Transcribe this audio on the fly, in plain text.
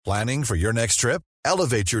Planning for your next trip?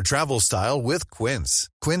 Elevate your travel style with Quince.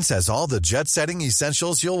 Quince has all the jet-setting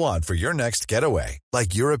essentials you'll want for your next getaway,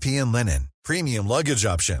 like European linen, premium luggage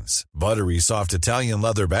options, buttery soft Italian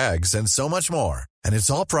leather bags, and so much more. And it's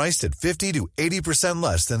all priced at 50 to 80%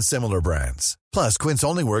 less than similar brands. Plus, Quince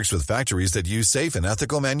only works with factories that use safe and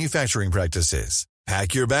ethical manufacturing practices.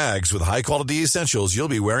 Pack your bags with high-quality essentials you'll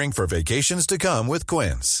be wearing for vacations to come with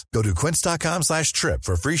Quince. Go to quince.com/trip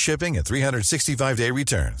for free shipping and 365-day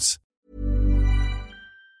returns.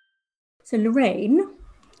 So, Lorraine.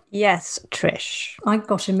 Yes, Trish. I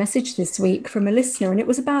got a message this week from a listener and it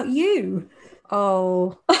was about you.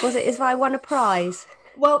 Oh, was it if I won a prize?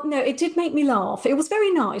 Well, no, it did make me laugh. It was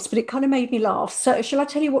very nice, but it kind of made me laugh. So shall I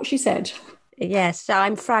tell you what she said? Yes,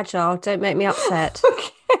 I'm fragile. Don't make me upset. Okay.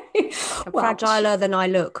 I'm fragiler than I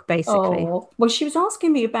look, basically. Oh, well, she was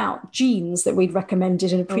asking me about jeans that we'd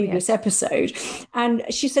recommended in a previous episode. And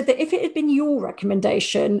she said that if it had been your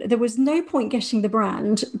recommendation, there was no point getting the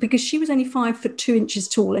brand because she was only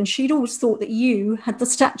 5'2" tall and she'd always thought that you had the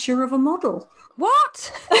stature of a model.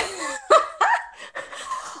 What?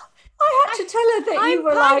 I had to tell her that you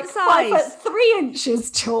were like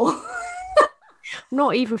 5'3" tall.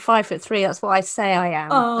 Not even 5'3". That's what I say I am.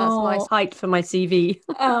 Oh. That's my height for my CV.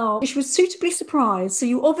 Oh, she was suitably surprised. So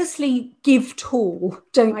you obviously give tall,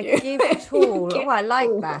 don't you? I give tall. Oh, I like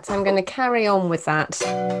that. I'm going to carry on with that.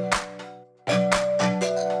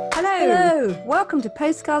 Hello. Welcome to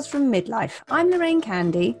Postcards from Midlife. I'm Lorraine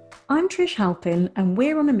Candy. I'm Trish Halpin, and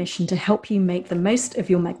we're on a mission to help you make the most of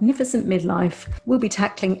your magnificent midlife. We'll be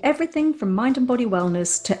tackling everything from mind and body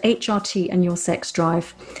wellness to HRT and your sex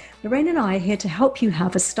drive. Lorraine and I are here to help you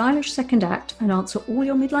have a stylish second act and answer all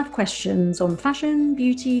your midlife questions on fashion,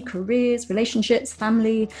 beauty, careers, relationships,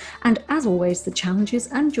 family, and as always, the challenges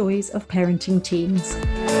and joys of parenting teens.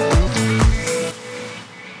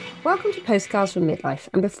 Welcome to Postcards from Midlife.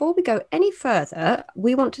 And before we go any further,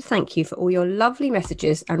 we want to thank you for all your lovely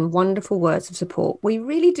messages and wonderful words of support. We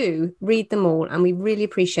really do read them all, and we really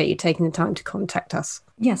appreciate you taking the time to contact us.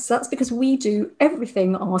 Yes, that's because we do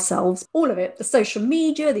everything ourselves, all of it, the social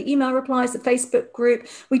media, the email replies, the Facebook group.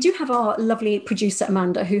 We do have our lovely producer,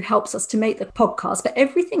 Amanda, who helps us to make the podcast, but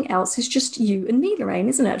everything else is just you and me, Lorraine,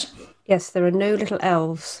 isn't it? Yes, there are no little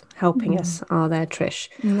elves helping us, are there, Trish?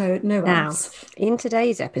 No Now, elves. In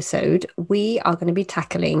today's episode, we are going to be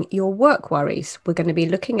tackling your work worries. We're going to be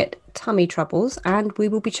looking at tummy troubles, and we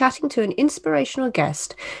will be chatting to an inspirational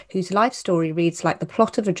guest whose life story reads like the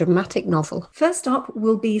plot of a dramatic novel. First up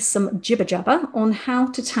will be some jibber-jabber on how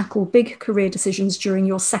to tackle big career decisions during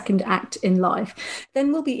your second act in life.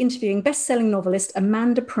 Then we'll be interviewing best-selling novelist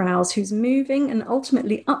Amanda Prowse, whose moving and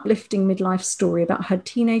ultimately uplifting midlife story about her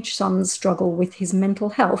teenage son's struggle with his mental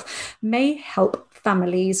health may help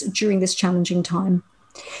families during this challenging time.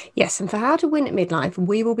 Yes, and for How to Win at Midlife,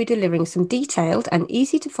 we will be delivering some detailed and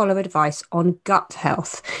easy to follow advice on gut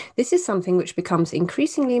health. This is something which becomes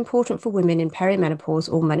increasingly important for women in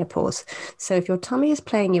perimenopause or menopause. So if your tummy is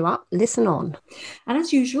playing you up, listen on. And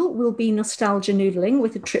as usual, we'll be nostalgia noodling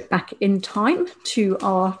with a trip back in time to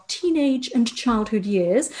our teenage and childhood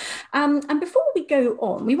years. And before we go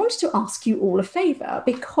on, we wanted to ask you all a favour,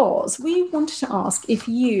 because we wanted to ask if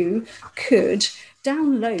you could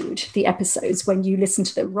download the episodes when you listen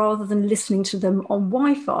to them rather than listening to them on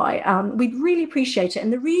Wi-Fi. We'd really appreciate it.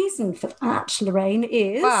 And the reason for that, Lorraine,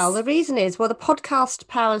 is... Well, the reason is, the podcast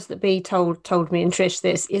powers that be told me and Trish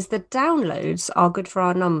this, is the downloads are good for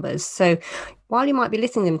our numbers. So while you might be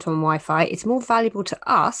listening to them on Wi-Fi, it's more valuable to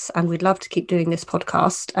us, and we'd love to keep doing this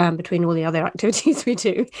podcast between all the other activities we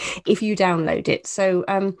do, if you download it. So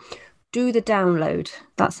do the download.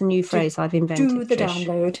 That's a new phrase I've invented. Do the Trish.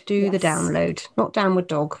 download. Do the download. Not downward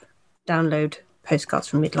dog. Download Postcards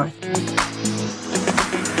from Midlife.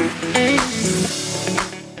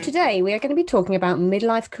 Today, we are going to be talking about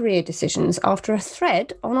midlife career decisions after a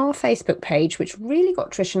thread on our Facebook page, which really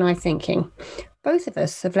got Trish and I thinking. Both of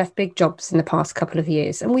us have left big jobs in the past couple of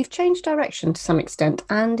years, and we've changed direction to some extent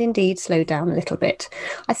and indeed slowed down a little bit.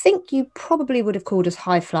 I think you probably would have called us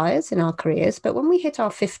high flyers in our careers, but when we hit our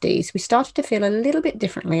 50s, we started to feel a little bit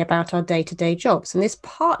differently about our day-to-day jobs, and this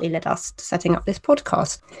partly led us to setting up this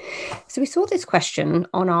podcast. So we saw this question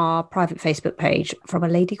on our private Facebook page from a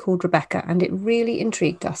lady called Rebecca, and it really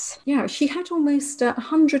intrigued us. Yeah, she had almost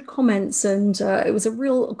 100 comments, and it was a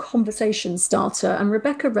real conversation starter. And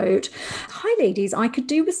Rebecca wrote, "Hi, ladies. ladies, I could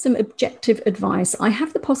do with some objective advice. I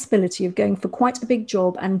have the possibility of going for quite a big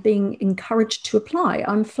job and being encouraged to apply.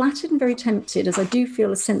 I'm flattered and very tempted, as I do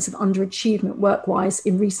feel a sense of underachievement work-wise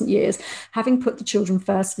in recent years, having put the children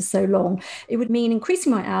first for so long. It would mean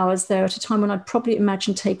increasing my hours, though, at a time when I'd probably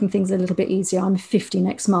imagine taking things a little bit easier. I'm 50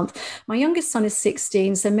 next month. My youngest son is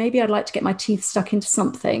 16, so maybe I'd like to get my teeth stuck into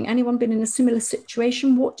something. Anyone been in a similar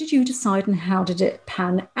situation? What did you decide and how did it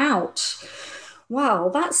pan out?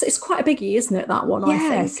 Wow, it's quite a biggie, isn't it, that one,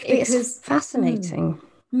 yes, I think? It's fascinating.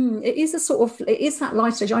 It is it is that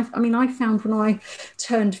life stage. I found when I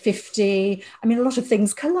turned 50, a lot of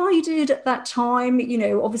things collided at that time.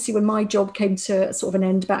 Obviously when my job came to sort of an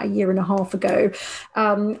end about a year and a half ago,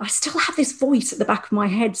 I still have this voice at the back of my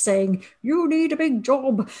head saying, you need a big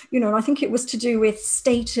job, and I think it was to do with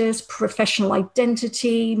status, professional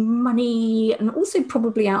identity, money, and also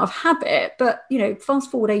probably out of habit. But, fast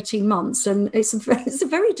forward 18 months and it's a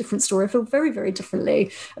very different story. I feel very, very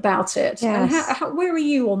differently about it. Yes. And where are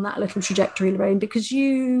you on that little trajectory, Lorraine? Because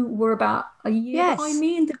you were about a year behind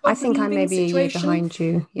me in the I think I'm maybe situation. a year behind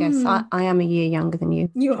you. Yes, I am a year younger than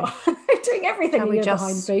you. You are doing everything. Can we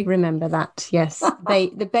just remember that? Yes,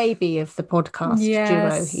 the baby of the podcast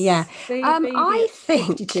duo. Yeah, I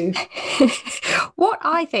think what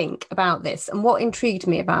I think about this and what intrigued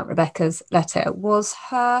me about Rebecca's letter was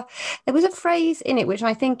there was a phrase in it which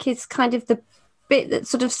I think is kind of the bit that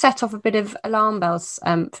sort of set off a bit of alarm bells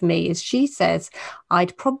for me. Is she says,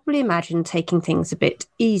 I'd probably imagine taking things a bit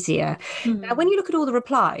easier. Now, when you look at all the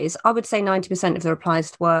replies, I would say 90% of the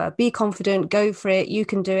replies were, be confident, go for it, you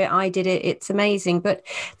can do it, I did it, it's amazing. But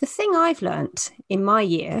the thing I've learnt in my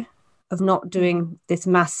year of not doing this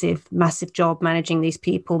massive job, managing these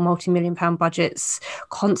people, multi-million-pound budgets,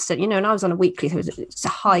 constant, and I was on a weekly, so it's a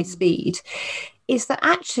high speed, is that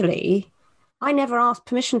actually I never asked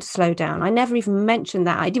permission to slow down. I never even mentioned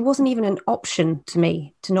that. It wasn't even an option to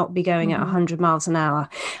me to not be going at 100 miles an hour.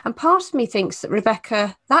 And part of me thinks that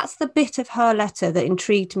Rebecca, that's the bit of her letter that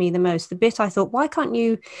intrigued me the most. The bit I thought, why can't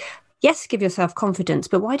you, yes, give yourself confidence,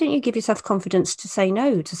 but why don't you give yourself confidence to say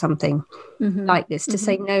no to something like this, to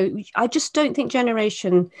say no? I just don't think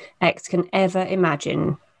Generation X can ever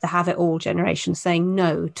imagine the have-it-all generation saying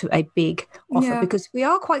no to a big offer, because we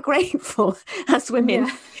are quite grateful as women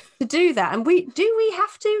to do that. And we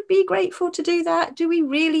have to be grateful to do that? Do we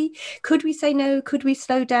really? Could we say no? Could we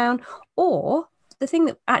slow down? Or the thing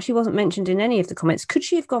that actually wasn't mentioned in any of the comments, could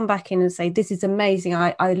she have gone back in and say, this is amazing,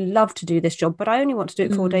 I love to do this job, but I only want to do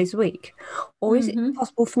it 4 days a week? Or is it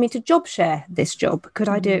possible for me to job share this job? Could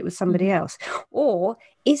I do it with somebody else? Or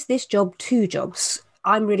is this job 2 jobs?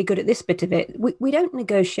 I'm really good at this bit of it. We don't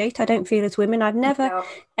negotiate, I don't feel, as women. I've never,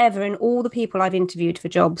 ever, in all the people I've interviewed for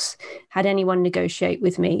jobs, had anyone negotiate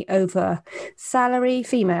with me over salary,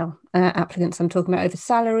 female applicants I'm talking about, over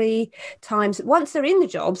salary, times. Once they're in the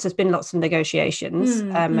jobs, there's been lots of negotiations,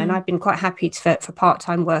 and I've been quite happy for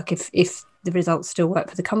part-time work if the results still work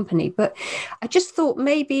for the company. But I just thought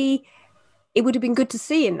maybe it would have been good to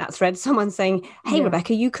see in that thread someone saying, hey,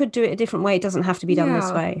 Rebecca, you could do it a different way. It doesn't have to be done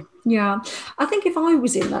this way. Yeah, I think if I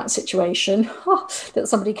was in that situation, that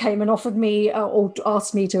somebody came and offered me or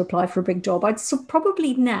asked me to apply for a big job, I'd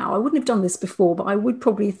probably now, I wouldn't have done this before, but I would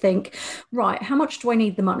probably think, right, how much do I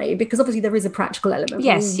need the money? Because obviously there is a practical element.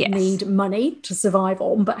 Yes, we need money to survive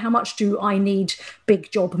on, but how much do I need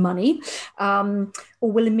big job money?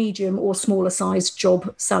 Or will a medium or smaller sized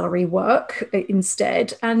job salary work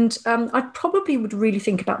instead? And I probably would really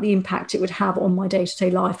think about the impact it would have on my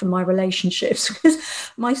day-to-day life and my relationships. Because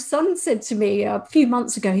my son said to me a few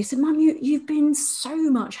months ago, he said, Mum, you've been so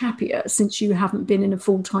much happier since you haven't been in a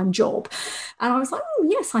full-time job. And I was like, oh,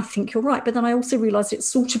 yes, I think you're right. But then I also realised it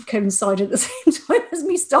sort of coincided at the same time as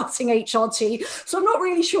me starting HRT. So I'm not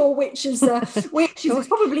really sure which is which is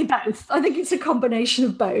probably both. I think it's a combination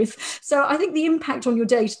of both. So I think the impact on your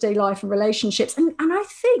day-to-day life and relationships, and I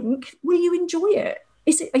think, will you enjoy it?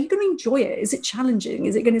 Are you going to enjoy it? Is it challenging?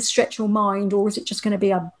 Is it going to stretch your mind, or is it just going to be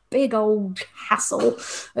a big old hassle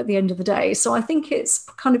at the end of the day? So I think it's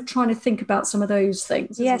kind of trying to think about some of those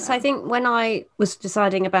things. Yes, I think when I was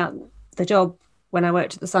deciding about the job when I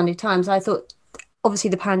worked at the Sunday Times, I thought obviously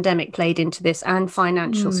the pandemic played into this, and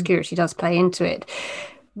financial security does play into it.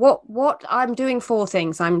 What I'm doing 4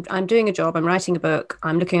 things. I'm doing a job, I'm writing a book,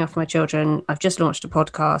 I'm looking after my children, I've just launched a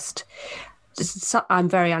podcast. I'm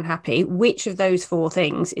very unhappy. Which of those 4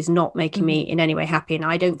 things is not making me in any way happy, and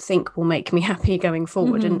I don't think will make me happy going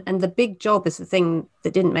forward? And the big job is the thing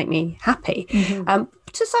that didn't make me happy.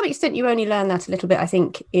 to some extent, you only learn that a little bit, I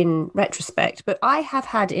think, in retrospect. But I have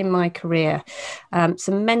had in my career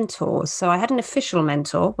some mentors. So I had an official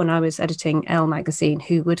mentor when I was editing Elle magazine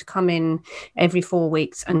who would come in every 4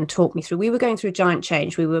 weeks and talk me through. We were going through a giant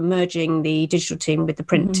change. We were merging the digital team with the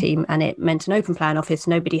print team, and it meant an open plan office,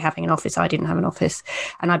 nobody having an office. I didn't have an office,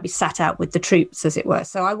 and I'd be sat out with the troops, as it were.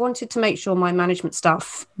 So I wanted to make sure my management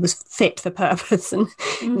staff was fit for purpose and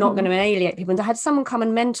not going to alienate people. And I had someone come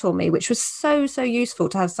and mentor me, which was so useful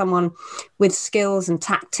to have someone with skills and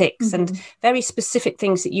tactics and very specific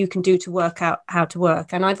things that you can do to work out how to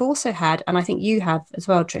work. And I've also had, and I think you have as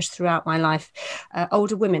well, Trish, throughout my life,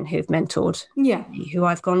 older women who've mentored me, who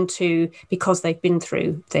I've gone to because they've been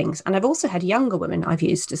through things. And I've also had younger women I've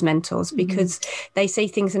used as mentors because they say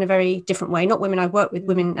things in a very different way. Not women, I work with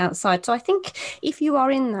women outside. So I think if you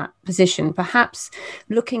are in that position, perhaps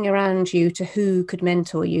looking around you to who could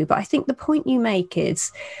mentor you. But I think the point you make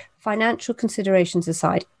is, financial considerations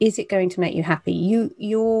aside, is it going to make you happy?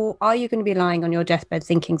 Are you going to be lying on your deathbed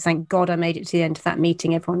thinking, thank God I made it to the end of that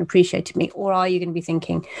meeting, everyone appreciated me? Or are you going to be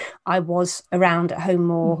thinking, I was around at home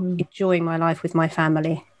more, enjoying my life with my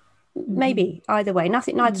family? Maybe either way,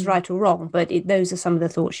 neither's right or wrong, but those are some of the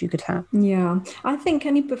thoughts you could have. Yeah, I think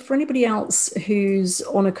for anybody else who's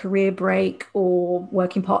on a career break or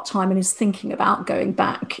working part-time and is thinking about going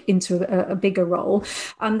back into a bigger role,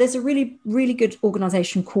 there's a really, really good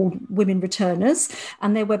organisation called Women Returners,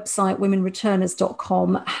 and their website,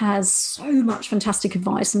 womenreturners.com, has so much fantastic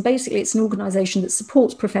advice. And basically, it's an organisation that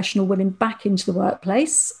supports professional women back into the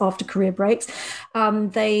workplace after career breaks.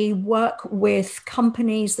 They work with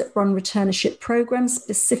companies that run returnership programs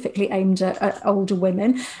specifically aimed at older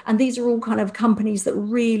women, and these are all kind of companies that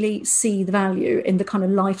really see the value in the kind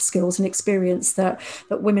of life skills and experience that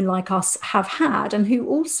women like us have had, and who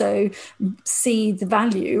also see the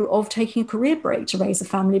value of taking a career break to raise a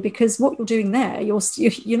family, because what you're doing there,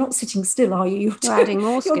 you're not sitting still, are you? You're adding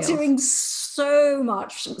more skills. You're doing so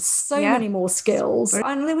much, many more skills.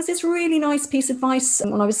 And there was this really nice piece of advice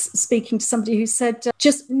when I was speaking to somebody who said,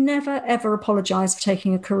 just never ever apologize for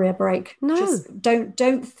taking a career break. No. Just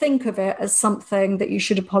don't think of it as something that you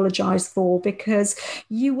should apologize for, because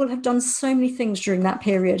you will have done so many things during that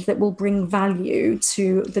period that will bring value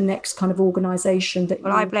to the next kind of organization that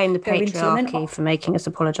I blame the patriarchy for making us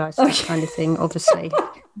apologize for that kind of thing, obviously.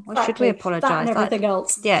 Why should we apologise? That and everything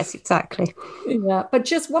else. Yes, exactly. Yeah, but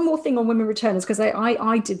just one more thing on Women Returners, because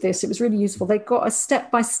I did this. It was really useful. They've got a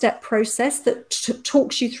step-by-step process that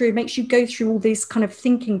talks you through, makes you go through all this kind of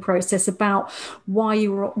thinking process about why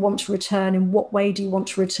you want to return, in what way do you want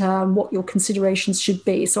to return, what your considerations should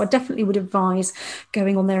be. So I definitely would advise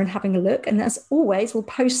going on there and having a look. And as always, we'll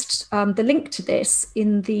post the link to this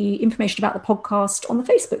in the information about the podcast on the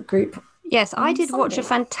Facebook group. Yes, I did watch a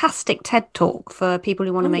fantastic TED Talk for people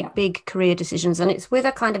who want to make big career decisions, and it's with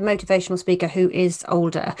a kind of motivational speaker who is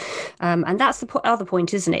older. And that's the other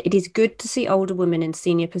point, isn't it? It is good to see older women in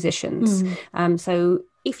senior positions. So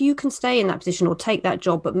if you can stay in that position or take that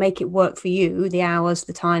job, but make it work for you, the hours,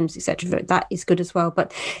 the times, etc., that is good as well.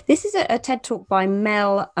 But this is a TED Talk by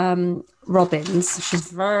Mel Robbins. She's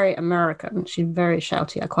very American. She's very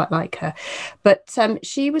shouty. I quite like her. But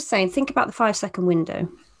she was saying, think about the 5-second window.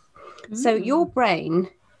 So your brain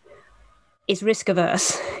is risk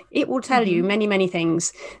averse. It will tell you many, many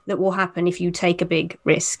things that will happen if you take a big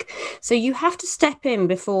risk. So you have to step in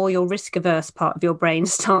before your risk averse part of your brain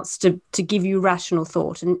starts to give you rational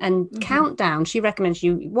thought and count down. She recommends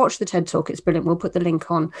you watch the TED Talk. It's brilliant. We'll put the link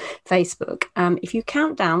on Facebook. If you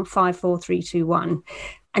count down 5, 4, 3, 2, 1,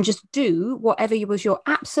 and just do whatever was your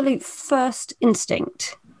absolute first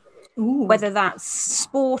instinct. Ooh. Whether that's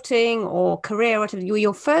sporting or career, or whatever,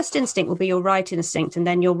 your first instinct will be your right instinct, and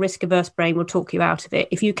then your risk-averse brain will talk you out of it.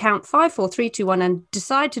 If you count 5, 4, 3, 2, 1 and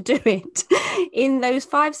decide to do it in those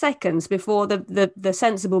 5 seconds before the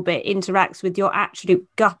sensible bit interacts with your absolute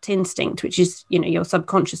gut instinct, which is, your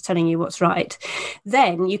subconscious telling you what's right,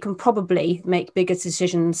 then you can probably make bigger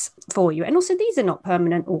decisions for you. And also, these are not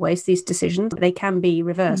permanent always, these decisions. They can be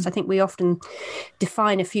reversed. I think we often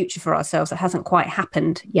define a future for ourselves that hasn't quite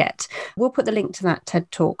happened yet. We'll put the link to that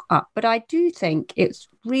TED Talk up. But I do think it's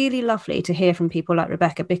really lovely to hear from people like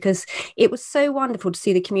Rebecca, because it was so wonderful to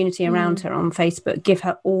see the community around her on Facebook give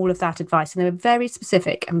her all of that advice. And they were very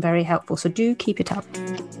specific and very helpful. So do keep it up.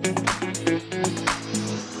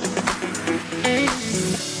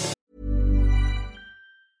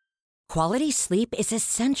 Quality sleep is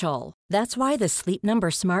essential. That's why the Sleep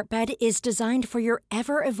Number Smart Bed is designed for your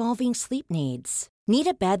ever-evolving sleep needs. Need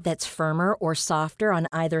a bed that's firmer or softer on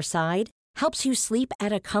either side? Helps you sleep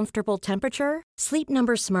at a comfortable temperature? Sleep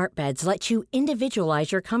Number Smart Beds let you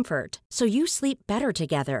individualize your comfort, so you sleep better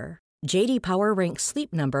together. JD Power ranks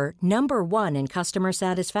Sleep Number number 1 in customer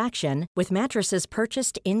satisfaction with mattresses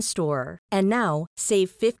purchased in-store. And now, save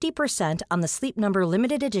 50% on the Sleep Number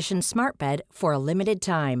Limited Edition Smart Bed for a limited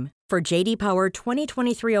time. For JD Power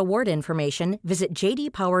 2023 award information, visit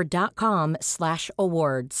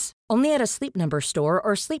jdpower.com/awards. Only at a Sleep Number store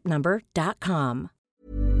or sleepnumber.com.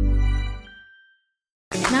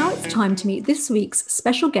 Now it's time to meet this week's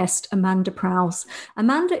special guest, Amanda Prowse.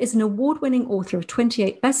 Amanda is an award-winning author of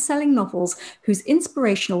 28 best-selling novels whose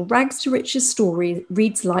inspirational rags to riches story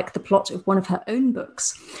reads like the plot of one of her own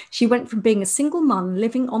books. She went from being a single mum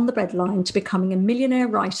living on the breadline to becoming a millionaire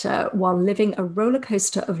writer while living a roller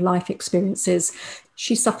coaster of life experiences.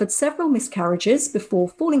 She suffered several miscarriages before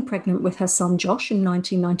falling pregnant with her son Josh in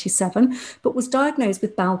 1997, but was diagnosed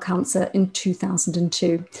with bowel cancer in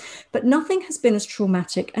 2002. But nothing has been as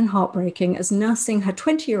traumatic and heartbreaking as nursing her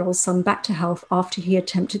 20-year-old son back to health after he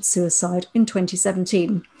attempted suicide in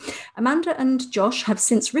 2017. Amanda and Josh have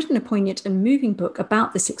since written a poignant and moving book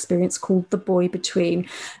about this experience called The Boy Between.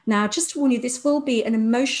 Now, just to warn you, this will be an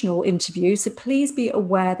emotional interview, so please be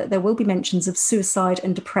aware that there will be mentions of suicide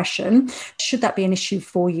and depression, should that be an issue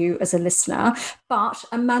for you as a listener. But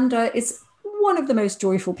Amanda is one of the most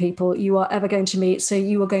joyful people you are ever going to meet, so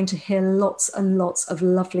you are going to hear lots and lots of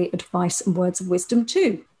lovely advice and words of wisdom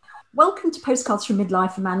too. Welcome to Postcards from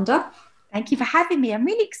Midlife, Amanda. Thank you for having me. I'm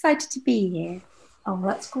really excited to be here. Oh,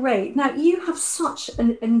 that's great. Now, you have such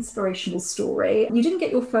an inspirational story. You didn't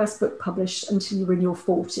get your first book published until you were in your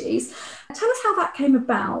 40s. Tell us how that came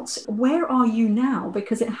about. Where are you now?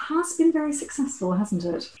 Because it has been very successful, hasn't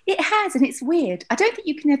it? It has, and it's weird. I don't think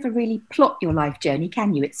you can ever really plot your life journey,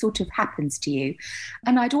 can you? It sort of happens to you.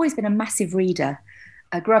 And I'd always been a massive reader.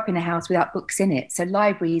 I grew up in a house without books in it. So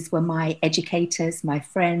libraries were my educators, my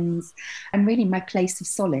friends, and really my place of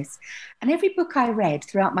solace. And every book I read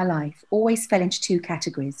throughout my life always fell into two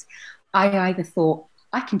categories. I either thought,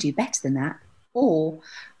 I can do better than that, or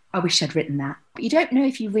I wish I'd written that. But you don't know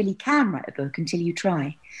if you really can write a book until you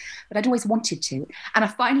try. But I'd always wanted to. And I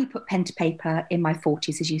finally put pen to paper in my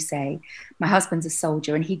 40s, as you say. My husband's a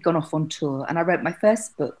soldier and he'd gone off on tour. And I wrote my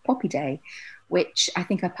first book, Poppy Day, which I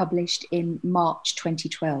think I published in March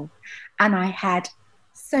 2012. And I had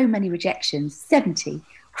so many rejections, 70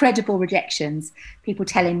 credible rejections, people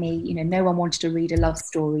telling me, no one wanted to read a love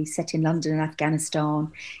story set in London and Afghanistan.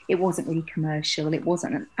 It wasn't really commercial. It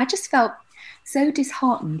wasn't. I just felt so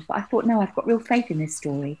disheartened, but I thought, no, I've got real faith in this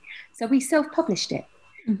story. So we self-published it.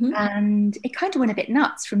 Mm-hmm. And it kind of went a bit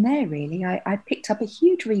nuts from there, really. I picked up a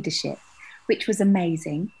huge readership, which was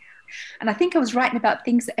amazing. And I think I was writing about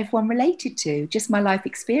things that everyone related to, just my life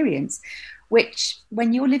experience, which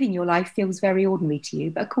when you're living your life feels very ordinary to you.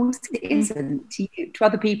 But of course it isn't to you. To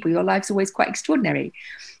other people, your life's always quite extraordinary.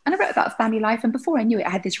 And I wrote about family life. And before I knew it,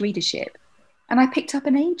 I had this readership. And I picked up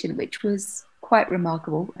an agent, which was quite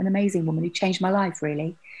remarkable, an amazing woman who changed my life,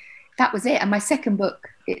 really. That was it. And my second book,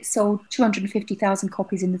 it sold 250,000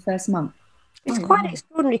 copies in the first month. It's quite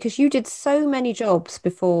extraordinary because you did so many jobs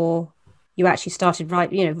before you actually started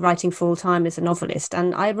writing full time as a novelist.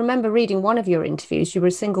 And I remember reading one of your interviews. You were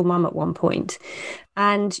a single mum at one point,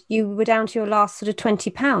 and you were down to your last sort of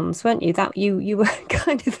 £20, weren't you? That you were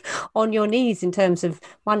kind of on your knees in terms of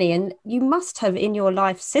money, and you must have in your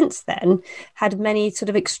life since then had many sort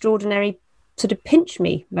of extraordinary sort of pinch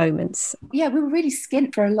me moments. Yeah, we were really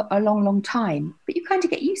skint for a long, long time, but you kind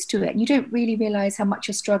of get used to it and you don't really realise how much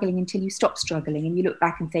you're struggling until you stop struggling and you look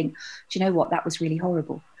back and think, do you know what, that was really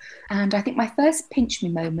horrible. And I think my first pinch me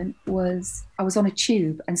moment was I was on a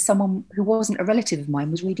tube and someone who wasn't a relative of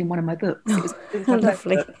mine was reading one of my books. It was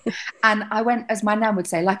lovely. And I went, as my nan would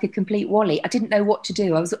say, like a complete Wally. I didn't know what to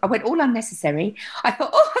do. I went all unnecessary. I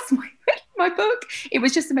thought, oh, that's my book. It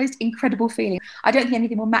was just the most incredible feeling. I don't think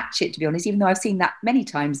anything will match it, to be honest, even though I've seen that many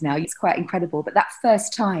times now. It's quite incredible. But that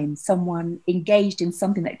first time someone engaged in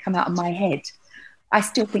something that had come out of my head, I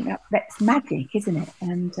still think that's magic, isn't it?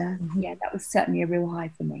 And yeah, that was certainly a real high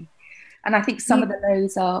for me. And I think some of the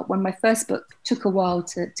lows are when my first book took a while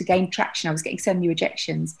to gain traction. I was getting so many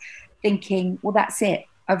rejections, thinking, well, that's it.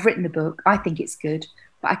 I've written the book. I think it's good,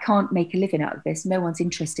 but I can't make a living out of this. No one's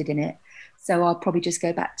interested in it. So I'll probably just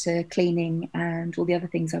go back to cleaning and all the other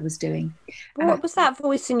things I was doing. Well, what was that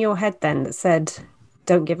voice in your head then that said,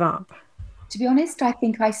 don't give up? To be honest, I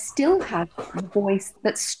think I still have a voice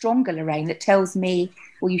that's stronger, Lorraine, that tells me,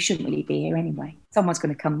 well, you shouldn't really be here anyway. Someone's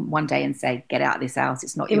going to come one day and say, get out of this house.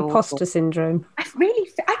 It's not your fault. Imposter syndrome. I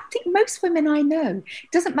think most women I know,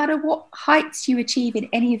 it doesn't matter what heights you achieve in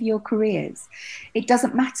any of your careers. It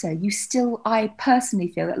doesn't matter. I personally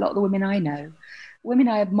feel that a lot of the women I know women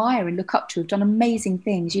I admire and look up to have done amazing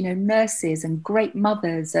things, you know, nurses and great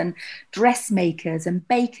mothers and dressmakers and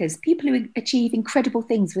bakers, people who achieve incredible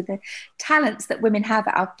things with the talents that women have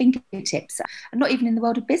at our fingertips, and not even in the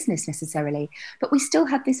world of business necessarily. But we still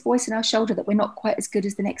have this voice in our shoulder that we're not quite as good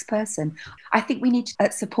as the next person. I think we need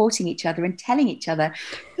to supporting each other and telling each other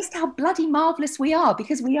just how bloody marvellous we are,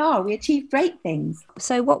 because we are. We achieve great things.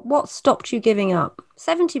 So what stopped you giving up?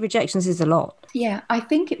 70 rejections is a lot. Yeah, I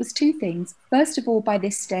think it was two things. First of all, by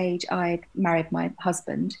this stage, I'd married my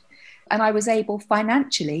husband, and I was able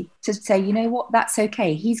financially to say, you know what, that's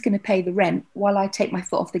okay. He's going to pay the rent while I take my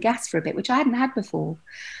foot off the gas for a bit, which I hadn't had before.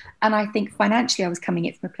 And I think financially I was coming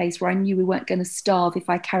in from a place where I knew we weren't going to starve if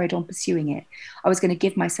I carried on pursuing it. I was going to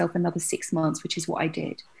give myself another 6 months, which is what I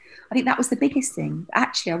did. I think that was the biggest thing.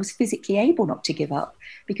 Actually, I was physically able not to give up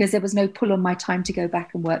because there was no pull on my time to go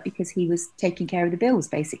back and work because he was taking care of the bills,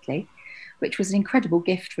 basically, which was an incredible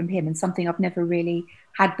gift from him and something I've never really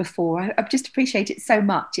had before. I just appreciate it so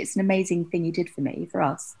much. It's an amazing thing he did for me, for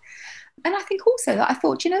us. And I think also that I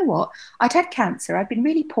thought, you know what? I'd had cancer. I'd been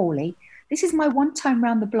really poorly. This is my one time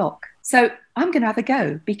round the block. So I'm going to have a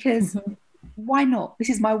go because why not? This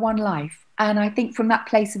is my one life. And I think from that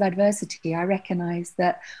place of adversity, I recognised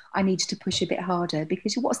that I needed to push a bit harder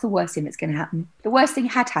because what's the worst thing that's going to happen? The worst thing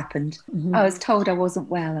had happened. I was told I wasn't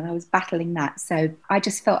well and I was battling that. So I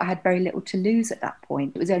just felt I had very little to lose at that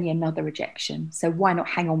point. It was only another rejection. So why not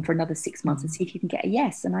hang on for another 6 months and see if you can get a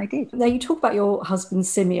yes? And I did. Now, you talk about your husband,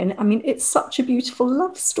 Simeon. I mean, it's such a beautiful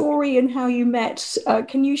love story and how you met.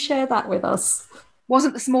 Can you share that with us?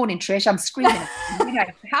 Wasn't this morning, Trish. I'm screaming. You know,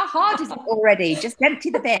 how hard is it already? Just empty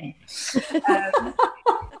the bin.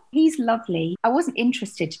 He's lovely. I wasn't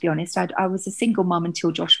interested, to be honest. I was a single mum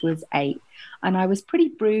until Josh was 8. And I was pretty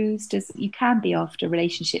bruised, as you can be after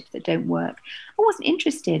relationships that don't work. I wasn't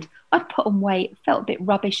interested. I'd put on weight, felt a bit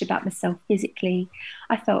rubbish about myself physically.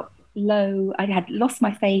 I felt low. I had lost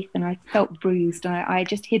my faith and I felt bruised. And I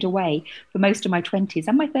just hid away for most of my 20s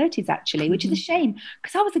and my 30s, actually, which is a shame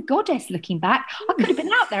because I was a goddess looking back. I could have been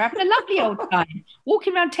out there having a lovely old time,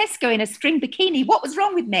 walking around Tesco in a string bikini. What was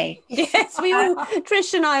wrong with me? Yes, we all,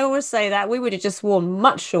 Trish and I always say that. We would have just worn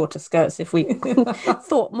much shorter skirts if we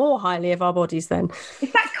thought more highly of our bodies then.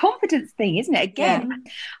 It's that confidence thing, isn't it? Again,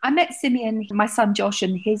 I met Simeon, my son Josh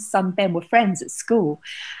and his son Ben were friends at school.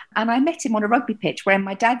 And I met him on a rugby pitch wearing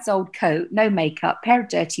my dad's old coat, no makeup, pair of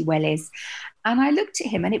dirty wellies. And I looked at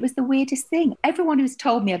him and it was the weirdest thing. Everyone who's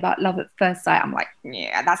told me about love at first sight, I'm like,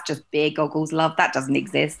 yeah, that's just beer goggles love. That doesn't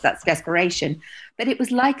exist. That's desperation. But it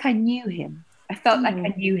was like I knew him. I felt like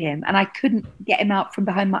I knew him and I couldn't get him out from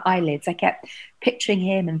behind my eyelids. I kept picturing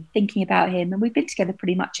him and thinking about him. And we've been together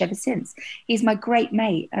pretty much ever since. He's my great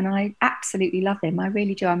mate and I absolutely love him. I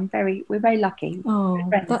really do. We're very lucky. Oh,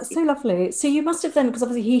 that's so lovely. So you must have then, because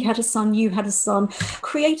obviously he had a son, you had a son,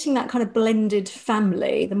 creating that kind of blended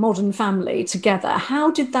family, the modern family together.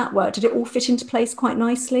 How did that work? Did it all fit into place quite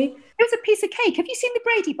nicely? It was a piece of cake. Have you seen the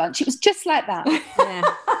Brady Bunch? It was just like that. Yeah.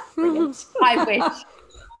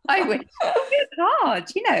 I wish. It was hard,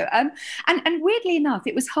 you know. And weirdly enough,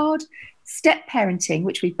 it was hard step parenting,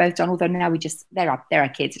 which we've both done, although now they're our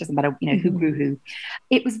kids. It doesn't matter, you know, who grew who.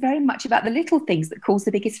 It was very much about the little things that cause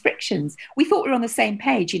the biggest frictions. We thought we were on the same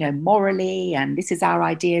page, you know, morally, and this is our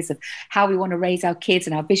ideas of how we want to raise our kids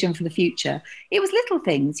and our vision for the future. It was little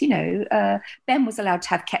things, you know. Ben was allowed to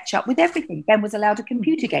have ketchup with everything. Ben was allowed a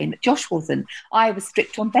computer game that Josh wasn't. I was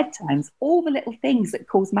strict on bedtimes. All the little things that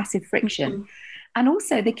cause massive friction. And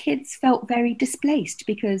also the kids felt very displaced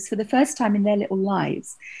because for the first time in their little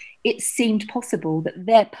lives, it seemed possible that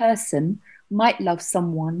their person might love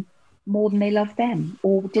someone more than they loved them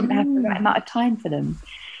or didn't have the right amount of time for them.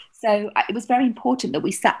 So it was very important that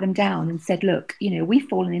we sat them down and said, look, you know, we've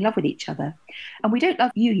fallen in love with each other and we don't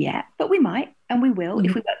love you yet, but we might and we will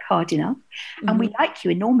if we work hard enough and we like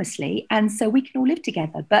you enormously. And so we can all live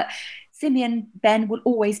together. But Simeon, Ben will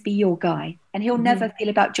always be your guy and he'll never feel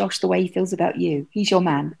about Josh the way he feels about you. He's your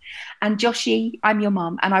man. And Joshy, I'm your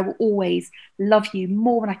mum and I will always love you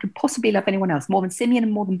more than I could possibly love anyone else, more than Simeon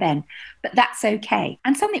and more than Ben. But that's okay.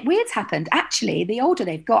 And something weird's happened. Actually, the older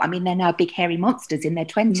they've got, I mean, they're now big hairy monsters in their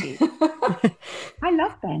 20s. I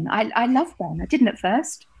love Ben. I love Ben. I didn't at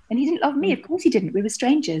first. And he didn't love me. Of course he didn't. We were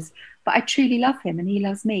strangers. But But I truly love him and he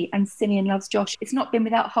loves me, and Simeon loves Josh. It's not been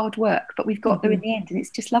without hard work, but we've got there in the end, and it's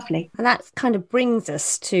just lovely. And that kind of brings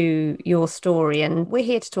us to your story. And we're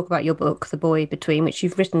here to talk about your book, The Boy Between, which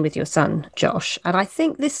you've written with your son, Josh. And I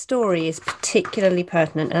think this story is particularly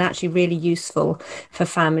pertinent and actually really useful for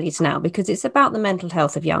families now, because it's about the mental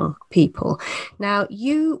health of young people. Now,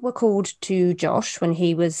 you were called to Josh when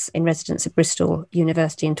he was in residence at Bristol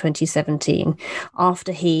University in 2017,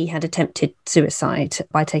 after he had attempted suicide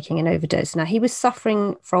by taking an overdose. Now, he was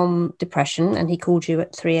suffering from depression and he called you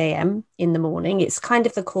at 3 a.m. in the morning. It's kind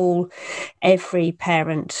of the call every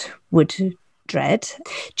parent would dread.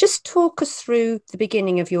 Just talk us through the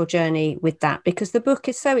beginning of your journey with that, because the book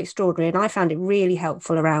is so extraordinary and I found it really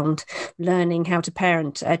helpful around learning how to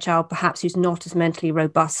parent a child perhaps who's not as mentally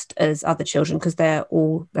robust as other children, because they're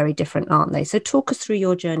all very different, aren't they? So talk us through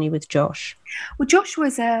your journey with Josh. Well, Josh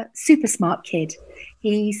was a super smart kid.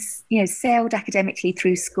 He's, sailed academically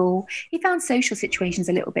through school. He found social situations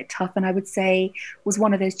a little bit tough, and I would say was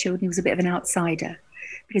one of those children who was a bit of an outsider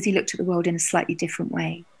because he looked at the world in a slightly different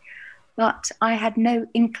way. But I had no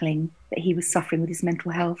inkling that he was suffering with his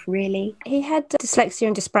mental health, really. He had dyslexia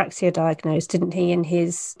and dyspraxia diagnosed, didn't he, in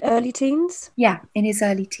his early teens? Yeah, in his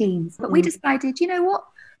early teens. But we decided, you know what?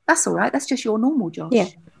 That's all right. That's just your normal, Josh. Yeah.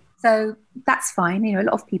 So that's fine. A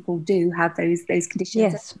lot of people do have those conditions.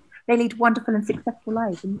 Yes. They lead wonderful and successful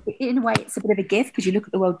lives. And in a way, it's a bit of a gift because you look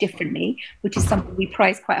at the world differently, which is something we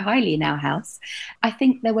prize quite highly in our house. I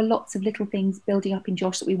think there were lots of little things building up in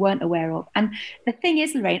Josh that we weren't aware of. And the thing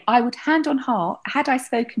is, Lorraine, I would hand on heart, had I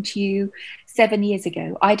spoken to you 7 years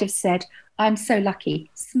ago, I'd have said, I'm so lucky.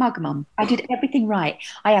 Smug mum. I did everything right.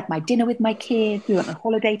 I had my dinner with my kids. We went on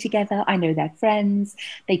holiday together. I know their friends.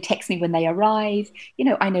 They text me when they arrive.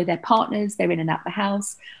 I know their partners. They're in and out the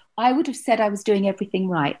house. I would have said I was doing everything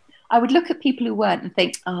right. I would look at people who weren't and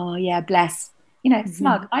think, oh, yeah, bless.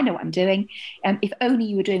 Smug. I know what I'm doing. If only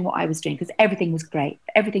you were doing what I was doing, because everything was great.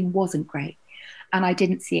 Everything wasn't great. And I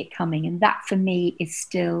didn't see it coming. And that, for me, is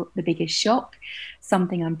still the biggest shock,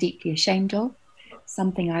 something I'm deeply ashamed of,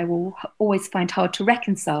 something I will always find hard to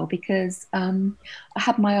reconcile, because I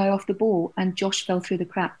had my eye off the ball and Josh fell through the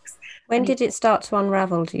cracks. When did it start to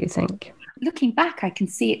unravel, do you think? Looking back, I can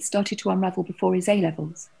see it started to unravel before his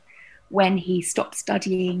A-levels. When he stopped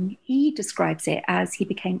studying, he describes it as he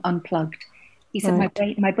became unplugged. He said,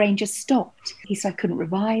 Right. my brain just stopped. He said, I couldn't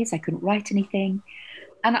revise, I couldn't write anything.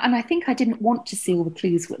 And I think I didn't want to see all the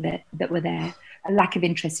clues that were there. A lack of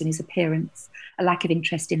interest in his appearance, a lack of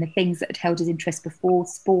interest in the things that had held his interest before,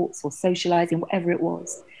 sports or socialising, whatever it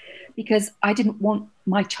was. Because I didn't want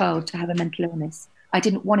my child to have a mental illness. I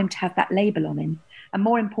didn't want him to have that label on him. And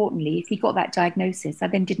more importantly, if he got that diagnosis, I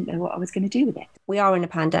then didn't know what I was going to do with it. We are in a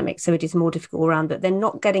pandemic, so it is more difficult around, but they're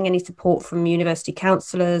not getting any support from university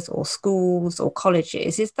counsellors or schools or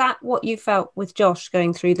colleges. Is that what you felt with Josh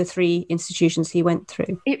going through the 3 institutions he went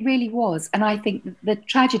through? It really was. And I think the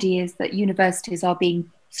tragedy is that universities are being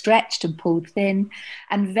stretched and pulled thin,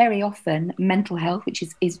 and very often mental health, which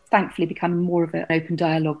is thankfully becoming more of an open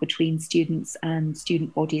dialogue between students and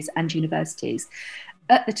student bodies and universities.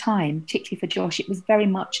 At the time, particularly for Josh, it was very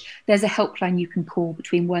much, there's a helpline you can call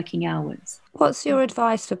between working hours. What's your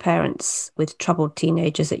advice for parents with troubled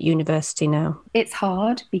teenagers at university now? It's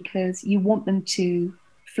hard because you want them to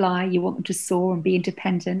fly, you want them to soar and be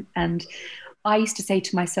independent. And I used to say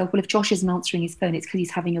to myself, well, if Josh isn't answering his phone, it's because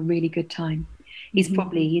he's having a really good time. He's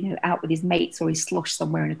probably, out with his mates, or he's sloshed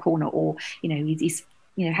somewhere in a corner, or, he's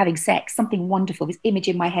having sex, something wonderful, this image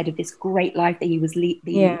in my head of this great life that he was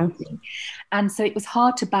leading. And so it was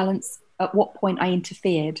hard to balance at what point I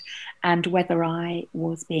interfered and whether I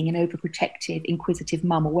was being an overprotective, inquisitive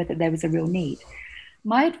mum, or whether there was a real need.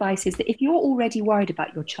 My advice is that if you're already worried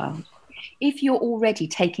about your child, if you're already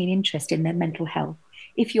taking interest in their mental health,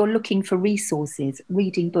 if you're looking for resources,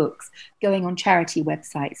 reading books, going on charity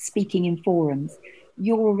websites, speaking in forums,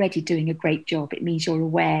 you're already doing a great job. It means you're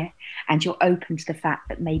aware and you're open to the fact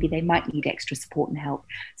that maybe they might need extra support and help.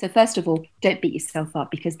 So first of all, don't beat yourself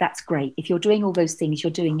up, because that's great. If you're doing all those things,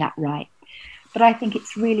 you're doing that right. But I think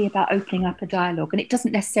it's really about opening up a dialogue. And it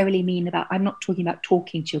doesn't necessarily mean I'm not talking about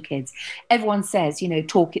talking to your kids. Everyone says,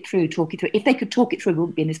 talk it through. If they could talk it through, we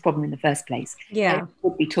wouldn't be in this problem in the first place. Yeah. They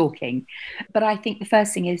would be talking. But I think the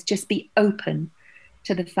first thing is just be open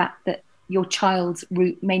to the fact that your child's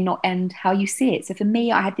route may not end how you see it. So for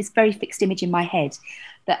me, I had this very fixed image in my head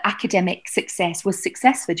that academic success was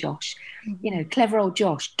success for Josh. Clever old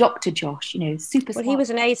Josh, Dr. Josh, super smart. Well, he was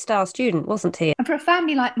an A-star student, wasn't he? And for a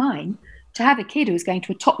family like mine, to have a kid who was going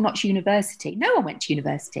to a top-notch university, no one went to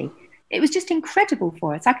university. It was just incredible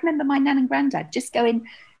for us. I can remember my nan and granddad just going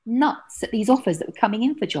nuts at these offers that were coming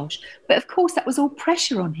in for Josh. But of course, that was all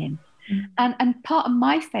pressure on him. And part of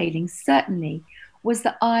my failing certainly was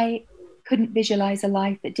that I couldn't visualize a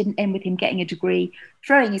life that didn't end with him getting a degree,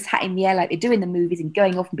 throwing his hat in the air like they do in the movies and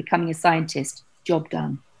going off and becoming a scientist. Job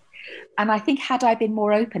done. And I think had I been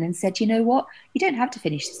more open and said, you know what, you don't have to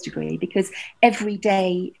finish this degree, because every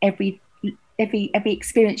day, every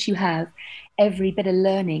experience you have, every bit of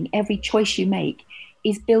learning, every choice you make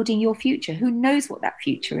is building your future. Who knows what that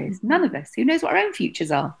future is? None of us. Who knows what our own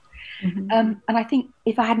futures are? And I think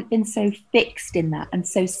if I hadn't been so fixed in that and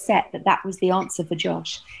so set that that was the answer for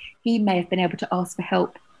Josh, he may have been able to ask for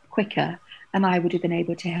help quicker, and I would have been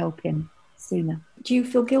able to help him sooner. Do you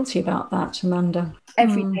feel guilty about that, Amanda?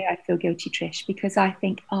 Every day I feel guilty, Trish, because I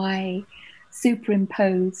think I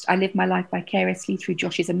lived my life vicariously through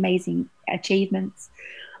Josh's amazing achievements.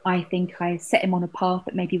 I think I set him on a path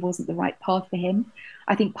that maybe wasn't the right path for him.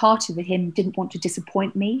 I think part of him didn't want to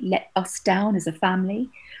disappoint me, let us down as a family,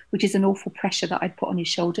 which is an awful pressure that I'd put on his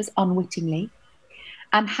shoulders unwittingly.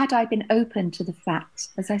 And had I been open to the fact,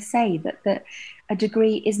 as I say, that a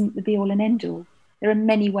degree isn't the be-all and end-all. There are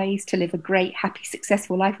many ways to live a great, happy,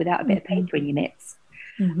 successful life without a bit of paper in your mitts.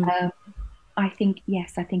 I think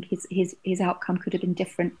his outcome could have been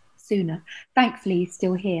different sooner. Thankfully, he's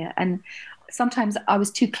still here. And sometimes I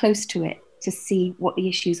was too close to it to see what the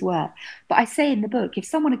issues were. But I say in the book, if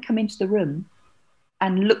someone had come into the room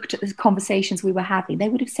and looked at the conversations we were having, they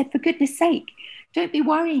would have said, for goodness sake, don't be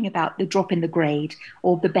worrying about the drop in the grade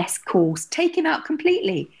or the best course. Take him out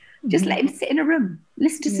completely. Just let him sit in a room,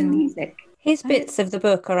 listen to some music. His bits of the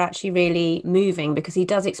book are actually really moving, because he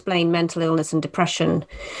does explain mental illness and depression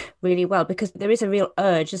really well, because there is a real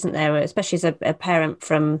urge, isn't there, especially as a parent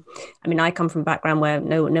from, I come from a background where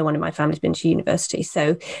no one in my family's been to university.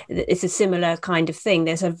 So it's a similar kind of thing.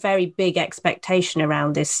 There's a very big expectation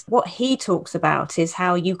around this. What he talks about is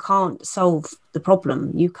how you can't solve the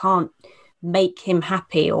problem. You can't make him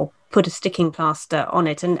happy or put a sticking plaster on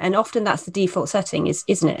it, and often that's the default setting,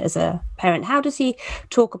 isn't it, as a parent? How does he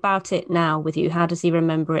talk about it now with you? How does he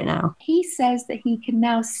remember it now? He says that he can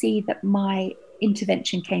now see that my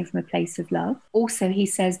intervention came from a place of love. Also, he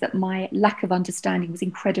says that my lack of understanding was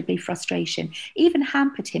incredibly frustration, even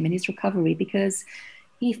hampered him in his recovery, because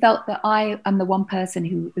he felt that I am the one person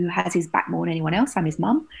who has his back more than anyone else. I'm his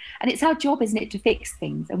mum. And it's our job, isn't it, to fix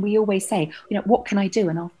things. And we always say, what can I do?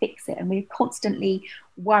 And I'll fix it. And we're constantly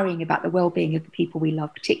worrying about the well-being of the people we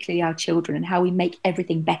love, particularly our children, and how we make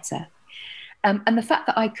everything better. And the fact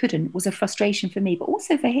that I couldn't was a frustration for me, but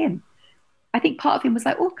also for him. I think part of him was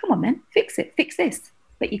like, oh, come on, man, fix it, fix this.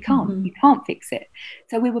 But you can't, you can't fix it.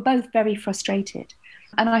 So we were both very frustrated.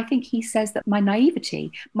 And I think he says that my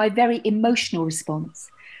naivety, my very emotional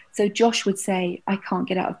response. So Josh would say, I can't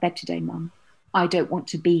get out of bed today, Mum. I don't want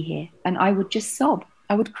to be here. And I would just sob.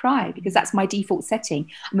 I would cry, because that's my default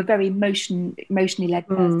setting. I'm a very emotionally led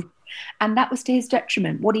person. And that was to his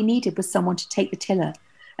detriment. What he needed was someone to take the tiller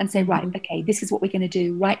and say, right, okay, this is what we're going to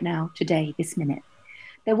do right now, today, this minute.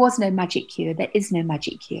 There was no magic cure. There is no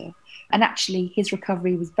magic cure. And actually, his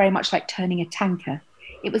recovery was very much like turning a tanker.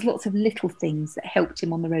 It was lots of little things that helped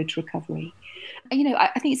him on the road to recovery. And,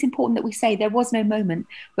 I think it's important that we say there was no moment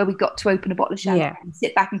where we got to open a bottle of champagne and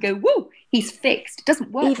sit back and go, whoa, he's fixed. It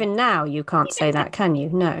doesn't work. Even now, you can't say that, can you?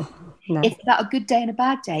 No. It's about a good day and a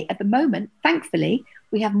bad day. At the moment, thankfully,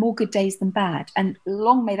 we have more good days than bad. And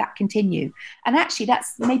long may that continue. And actually,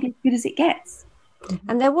 that's maybe as good as it gets.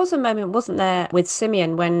 And there was a moment, wasn't there, with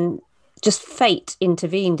Simeon, when just fate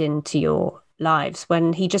intervened into your lives,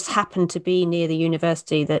 when he just happened to be near the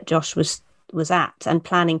university that Josh was at and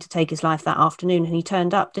planning to take his life that afternoon, and he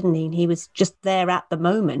turned up, didn't he? And he was just there at the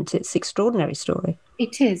moment. It's an extraordinary story.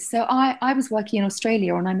 It is. So I was working in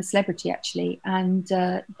Australia on I'm a Celebrity, actually, and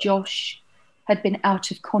Josh had been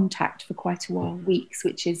out of contact for quite a while, weeks,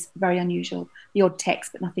 which is very unusual. The odd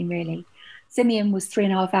text, but nothing really. Simeon was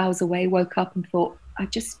 3.5 hours away, woke up and thought,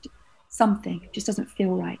 something just doesn't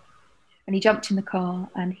feel right. And he jumped in the car,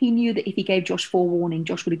 and he knew that if he gave Josh forewarning,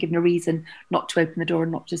 Josh would have given a reason not to open the door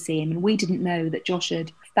and not to see him. And we didn't know that Josh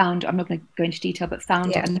had found, I'm not going to go into detail, but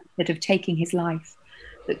found a method of taking his life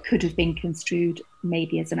that could have been construed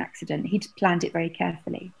maybe as an accident. He'd planned it very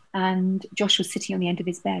carefully. And Josh was sitting on the end of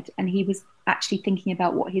his bed, and he was actually thinking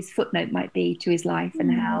about what his footnote might be to his life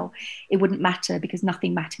and how it wouldn't matter because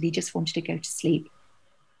nothing mattered. He just wanted to go to sleep.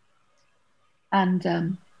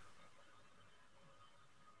 And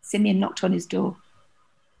Simeon knocked on his door,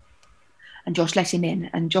 and Josh let him in.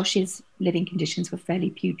 And Josh's living conditions were fairly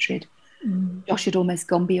putrid. Josh had almost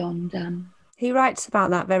gone beyond. He writes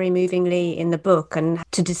about that very movingly in the book, and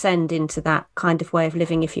to descend into that kind of way of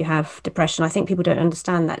living if you have depression. I think people don't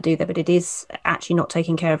understand that, do they? But it is actually not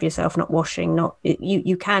taking care of yourself, not washing,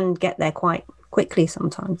 you can get there quite quickly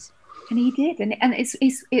sometimes. And he did. And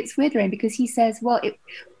it's weird, Lorraine, because he says, well,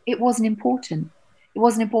 it wasn't important. It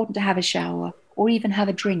wasn't important to have a shower or even have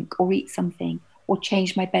a drink or eat something or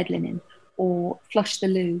change my bed linen or flush the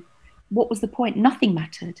loo. What was the point? Nothing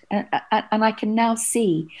mattered. And I can now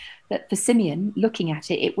see that for Simeon, looking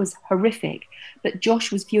at it, it was horrific. But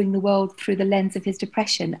Josh was viewing the world through the lens of his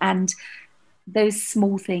depression, and those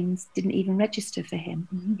small things didn't even register for him.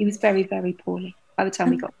 Mm-hmm. He was very, very poorly by the time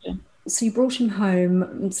we got to him. So you brought him home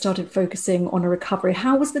and started focusing on a recovery.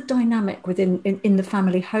 How was the dynamic in the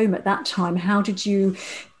family home at that time? How did you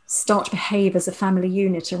start to behave as a family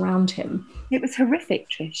unit around him? It was horrific,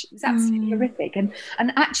 Trish. It was absolutely horrific. And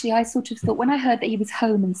actually, I sort of thought, when I heard that he was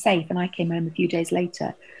home and safe, and I came home a few days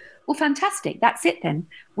later, well, fantastic. That's it then.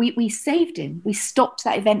 We saved him. We stopped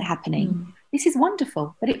that event happening. This is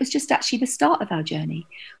wonderful. But it was just actually the start of our journey.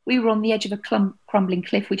 We were on the edge of a crumbling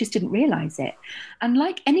cliff. We just didn't realise it. And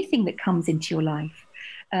like anything that comes into your life,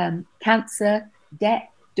 cancer, debt,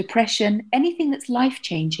 depression, anything that's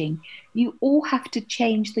life-changing, you all have to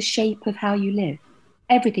change the shape of how you live.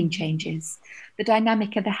 Everything changes. The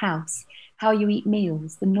dynamic of the house, how you eat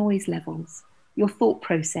meals, the noise levels, your thought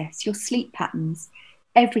process, your sleep patterns,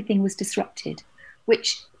 everything was disrupted,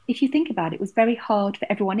 which, if you think about it, was very hard for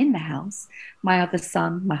everyone in the house, my other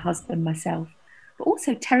son, my husband, myself, but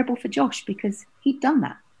also terrible for Josh because he'd done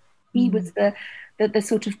that. He was the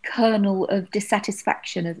sort of kernel of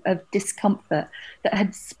dissatisfaction, of discomfort that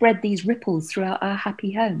had spread these ripples throughout our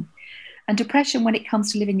happy home. And depression, when it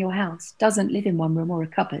comes to live in your house, doesn't live in one room or a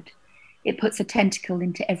cupboard. It puts a tentacle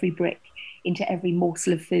into every brick, into every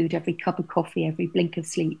morsel of food, every cup of coffee, every blink of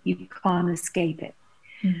sleep. You can't escape it.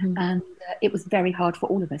 Mm-hmm. And it was very hard for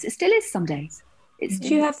all of us. It still is some days. Did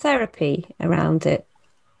you have therapy around it,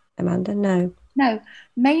 Amanda? No. No,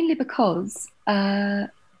 mainly because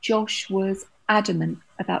Josh was adamant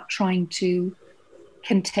about trying to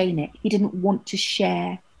contain it. He didn't want to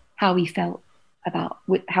share how he felt about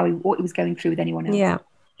what he was going through with anyone else. Yeah.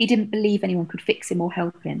 He didn't believe anyone could fix him or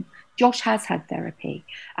help him. Josh has had therapy,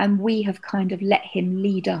 and we have kind of let him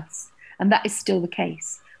lead us. And that is still the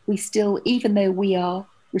case. We still, even though we are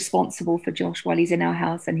responsible for Josh while he's in our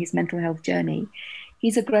house and his mental health journey,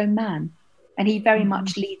 he's a grown man. And he very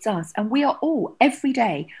much leads us. And we are all, every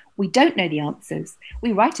day, we don't know the answers.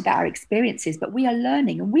 We write about our experiences, but we are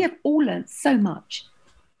learning. And we have all learned so much.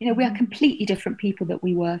 You know, we are completely different people that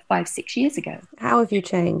we were 5-6 years ago. How have you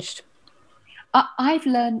changed? I've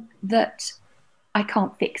learned that I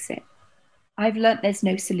can't fix it. I've learned there's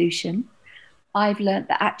no solution. I've learned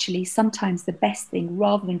that actually sometimes the best thing,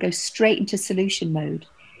 rather than go straight into solution mode,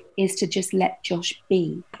 is to just let Josh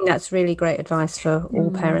be. That's really great advice for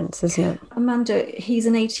all parents, isn't it? Amanda, he's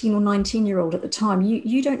an 18 or 19-year-old at the time.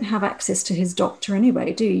 You don't have access to his doctor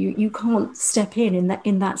anyway, do you? You can't step in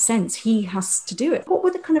that sense. He has to do it. What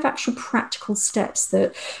were the kind of actual practical steps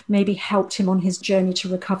that maybe helped him on his journey to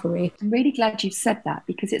recovery? I'm really glad you said that,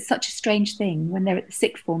 because it's such a strange thing when they're at the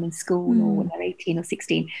sixth form in school or when they're 18 or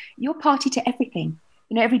 16. You're party to everything.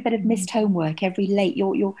 You know, every bit of missed homework, every late,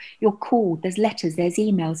 you're called, there's letters, there's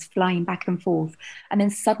emails flying back and forth. And then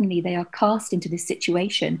suddenly they are cast into this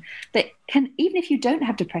situation that can, even if you don't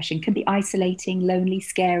have depression, can be isolating, lonely,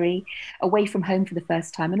 scary, away from home for the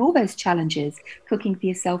first time. And all those challenges, cooking for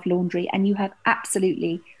yourself, laundry, and you have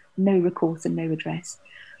absolutely no recourse and no redress.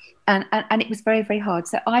 And it was very, very hard.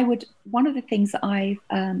 So one of the things that I've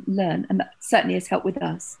learned, and that certainly has helped with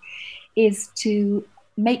us, is to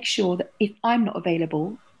make sure that if I'm not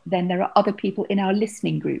available, then there are other people in our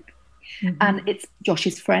listening group. And it's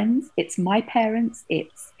Josh's friends, it's my parents,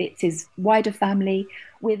 it's his wider family.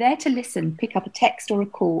 We're there to listen, pick up a text or a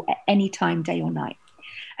call at any time, day or night.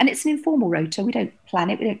 And it's an informal rota. We don't plan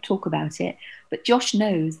it, we don't talk about it. But Josh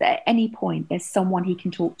knows that at any point there's someone he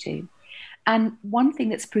can talk to. And one thing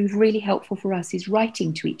that's proved really helpful for us is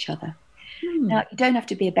writing to each other. Now, you don't have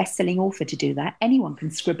to be a best-selling author to do that. Anyone can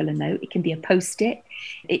scribble a note. It can be a post-it.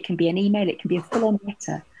 It can be an email. It can be a full-on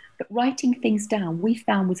letter. But writing things down, we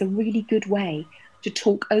found, was a really good way to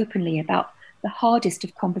talk openly about the hardest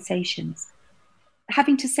of conversations.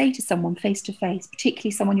 Having to say to someone face-to-face,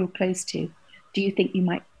 particularly someone you're close to, do you think you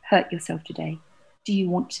might hurt yourself today? Do you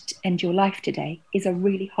want to end your life today? Is a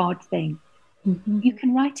really hard thing. You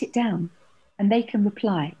can write it down and they can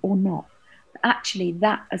reply or not. Actually,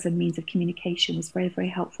 that as a means of communication was very, very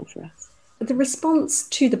helpful for us. The response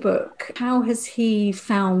to the book, how has he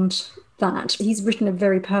found that? He's written a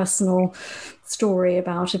very personal story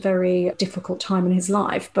about a very difficult time in his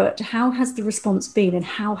life, but how has the response been and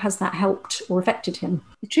how has that helped or affected him?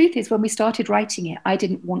 The truth is, when we started writing it, I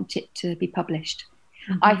didn't want it to be published.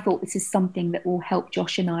 I thought this is something that will help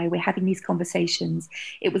Josh and I. We're having these conversations.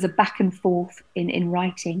 It was a back and forth in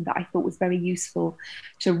writing that I thought was very useful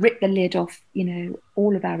to rip the lid off,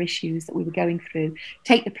 all of our issues that we were going through,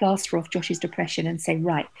 take the plaster off Josh's depression and say,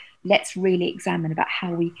 right, let's really examine about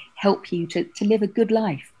how we help you to live a good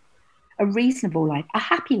life. A reasonable life, a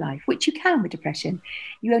happy life, which you can with depression.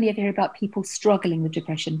 You only ever hear about people struggling with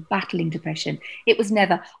depression, battling depression. It was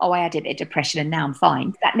never, I had a bit of depression and now I'm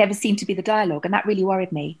fine. That never seemed to be the dialogue, and that really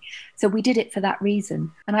worried me. So we did it for that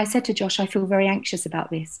reason. And I said to Josh, I feel very anxious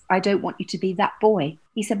about this. I don't want you to be that boy.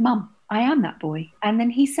 He said, Mum, I am that boy. And then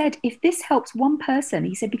he said, if this helps one person,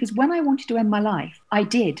 he said, because when I wanted to end my life, I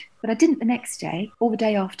did, but I didn't the next day or the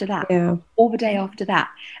day after that, or the day after that.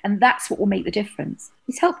 And that's what will make the difference.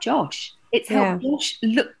 It's helped Josh. It's helped Josh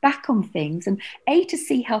look back on things and to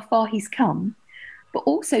see how far he's come, but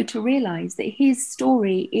also to realize that his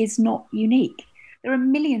story is not unique. There are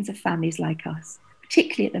millions of families like us,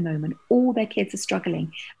 particularly at the moment. All their kids are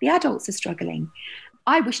struggling. The adults are struggling.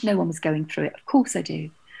 I wish no one was going through it. Of course I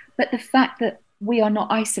do. But the fact that we are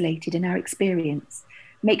not isolated in our experience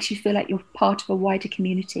makes you feel like you're part of a wider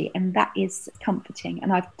community. And that is comforting.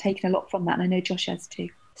 And I've taken a lot from that. And I know Josh has too.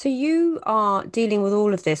 So you are dealing with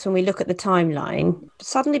all of this when we look at the timeline,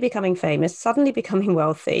 suddenly becoming famous, suddenly becoming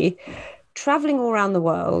wealthy, traveling all around the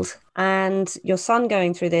world, and your son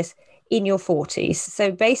going through this in your 40s.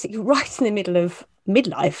 So basically right in the middle of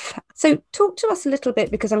midlife. So talk to us a little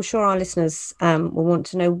bit, because I'm sure our listeners will want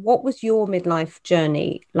to know, what was your midlife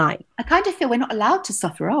journey like? I kind of feel we're not allowed to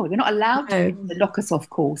suffer, are we? We're not allowed to lock us off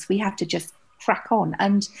course. We have to just crack on.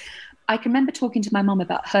 And I can remember talking to my mum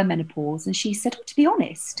about her menopause, and she said, to be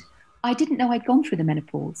honest, I didn't know I'd gone through the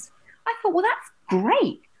menopause. I thought, well, that's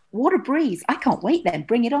great. What a breeze. I can't wait then.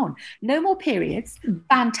 Bring it on. No more periods.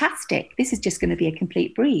 Fantastic. This is just going to be a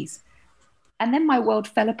complete breeze. And then my world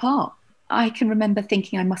fell apart. I can remember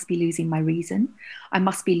thinking I must be losing my reason. I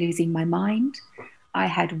must be losing my mind. I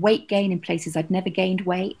had weight gain in places I'd never gained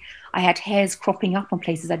weight. I had hairs cropping up on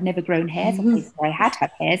places I'd never grown hairs. On places where I had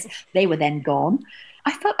had hairs, they were then gone.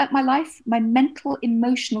 I felt like my life, my mental,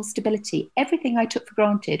 emotional stability, everything I took for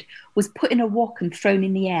granted was put in a wok and thrown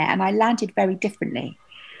in the air, and I landed very differently.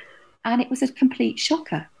 And it was a complete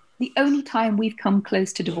shocker. The only time we've come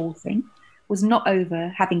close to divorcing was not over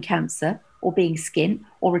having cancer or being skint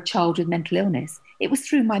or a child with mental illness. It was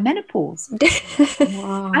through my menopause.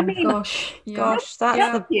 Wow, I mean, gosh,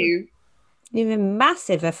 that's a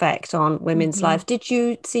massive effect on women's life. Did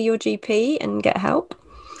you see your GP and get help?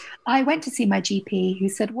 I went to see my GP, who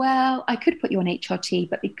said, well, I could put you on HRT,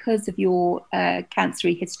 but because of your cancer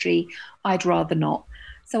history, I'd rather not.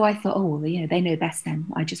 So I thought, oh, well, they know best then.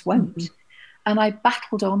 I just won't. And I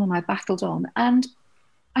battled on and I battled on. And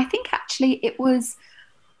I think actually it was,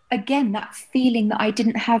 again, that feeling that I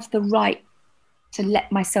didn't have the right to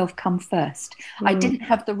let myself come first. I didn't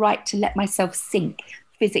have the right to let myself sink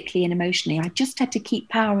physically and emotionally. I just had to keep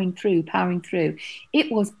powering through.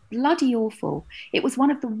 It was bloody awful. It was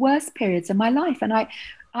one of the worst periods of my life. And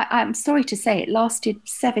I'm sorry to say, it lasted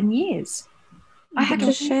 7 years. What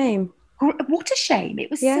a shame. What a shame.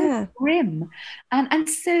 It was so grim. And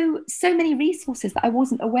so many resources that I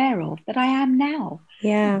wasn't aware of that I am now.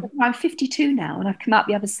 Yeah. I'm 52 now and I've come out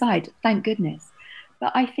the other side, thank goodness.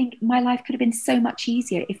 But I think my life could have been so much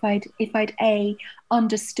easier if I'd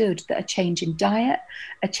understood that a change in diet,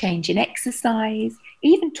 a change in exercise,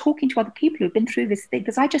 even talking to other people who've been through this thing,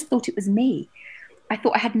 because I just thought it was me. I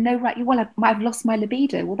thought I had no right. Well, I've lost my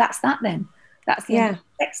libido. Well, that's that then. That's the end of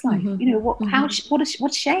sex life. What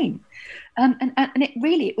a shame. And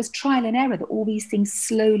it was trial and error that all these things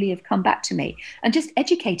slowly have come back to me, and just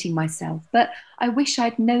educating myself. But I wish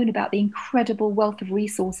I'd known about the incredible wealth of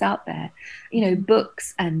resource out there,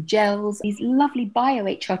 books and gels, these lovely bio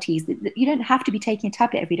HRTs that you don't have to be taking a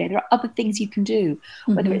tablet every day. There are other things you can do,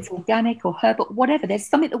 whether it's organic or herbal, whatever. There's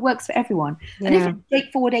something that works for everyone. Yeah. And if it's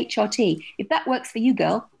straightforward HRT, if that works for you,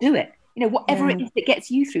 girl, do it. Whatever it is that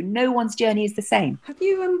gets you through, no one's journey is the same. Have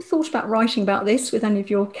you thought about writing about this with any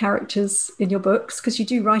of your characters in your books? Because you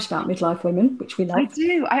do write about midlife women, which we love. I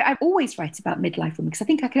do. I always write about midlife women because I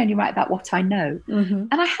think I can only write about what I know.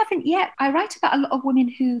 And I haven't yet. I write about a lot of women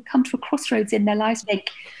who come to a crossroads in their lives. They think,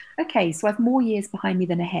 okay, so I have more years behind me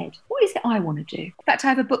than ahead. What is it I want to do? In fact, I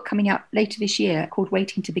have a book coming out later this year called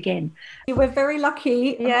Waiting to Begin. We're very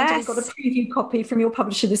lucky. Yes. I've got a preview copy from your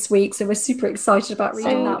publisher this week, so we're super excited about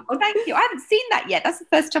reading that one. Thank you. I haven't seen that yet. That's the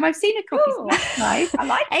first time I've seen a copy. So that's nice. I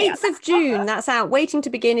like it. 8th of June, that's out. Waiting to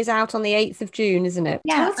Begin is out on the 8th of June, isn't it?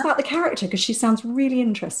 Yeah. Tell us about the character, because she sounds really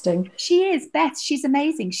interesting. She is, Beth. She's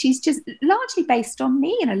amazing. She's just largely based on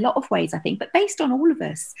me in a lot of ways, I think, but based on all of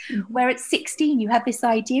us. Where at 16, you have this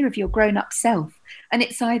idea of your grown-up self, And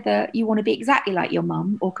it's either you want to be exactly like your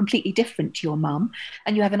mum or completely different to your mum.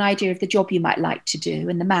 And you have an idea of the job you might like to do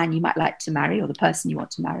and the man you might like to marry or the person you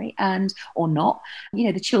want to marry and or not. You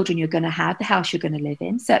know, the children you're going to have, the house you're going to live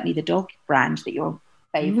in, certainly the dog brand that you're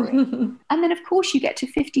favouring. And then, of course, you get to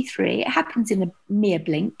 53. It happens in a mere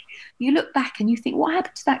blink. You look back and you think, what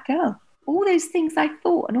happened to that girl? All those things I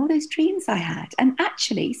thought and all those dreams I had. And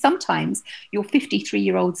actually, sometimes your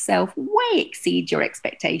 53-year-old self way exceeds your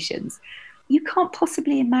expectations. You can't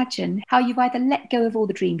possibly imagine how you've either let go of all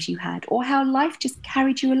the dreams you had or how life just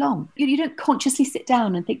carried you along. You don't consciously sit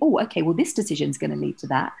down and think, oh, okay, well, this decision is going to lead to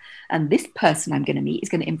that. And this person I'm going to meet is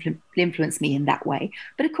going to influence me in that way.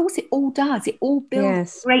 But of course, it all does. It all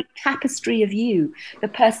builds a great tapestry of you, the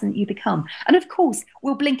person that you become. And of course,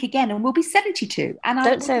 we'll blink again and we'll be 72. And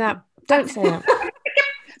Don't say that.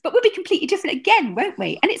 But we'll be completely different again, won't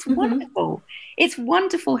we? And it's wonderful. It's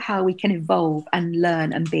wonderful how we can evolve and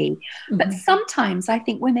learn and be. But sometimes I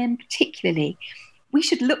think women particularly, we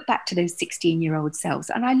should look back to those 16-year-old selves.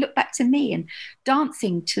 And I look back to me and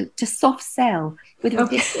dancing to Soft Cell with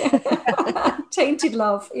Tainted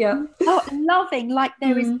Love, yeah. Oh, loving like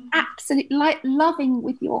there is absolute, like loving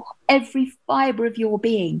with your every fibre of your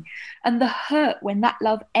being. And the hurt when that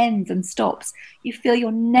love ends and stops, you feel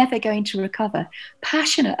you're never going to recover.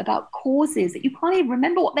 Passionate about causes that you can't even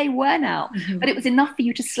remember what they were now. But it was enough for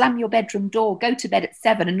you to slam your bedroom door, go to bed at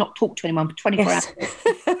 7 and not talk to anyone for 24 hours.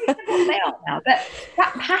 What they are now. But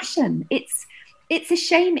that passion, it's a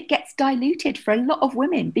shame it gets diluted for a lot of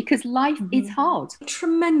women because life is hard.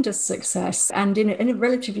 Tremendous success and in a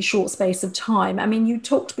relatively short space of time. I mean, you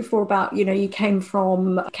talked before about, you know, you came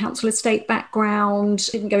from a council estate background,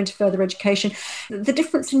 didn't go into further education. The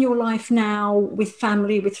difference in your life now with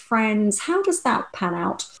family, with friends, how does that pan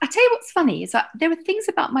out? I tell you what's funny is that there are things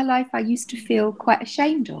about my life I used to feel quite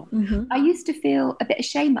ashamed of. I used to feel a bit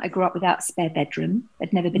ashamed that I grew up without a spare bedroom.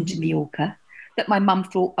 I'd never been to Mallorca. That my mum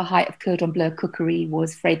thought a height of cordon bleu cookery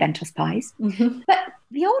was Fray Bentos pies. But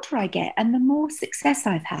the older I get and the more success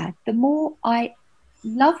I've had, the more I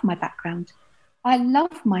love my background. I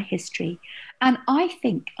love my history. And I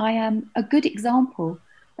think I am a good example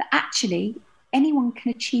that actually anyone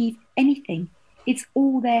can achieve anything. It's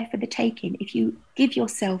all there for the taking if you give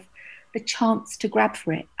yourself the chance to grab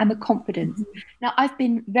for it and the confidence. Now, I've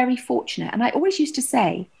been very fortunate. And I always used to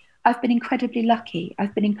say, I've been incredibly lucky.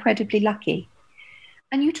 I've been incredibly lucky.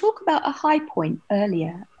 And you talk about a high point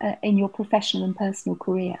earlier in your professional and personal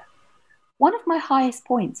career. One of my highest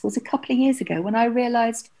points was a couple of years ago when I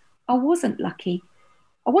realised I wasn't lucky.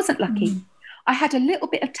 I had a little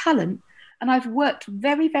bit of talent and I've worked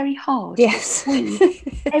very, very hard to squeeze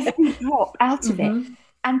every drop out of it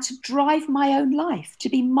and to drive my own life, to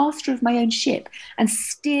be master of my own ship and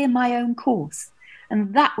steer my own course.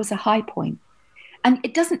 And that was a high point. And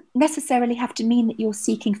it doesn't necessarily have to mean that you're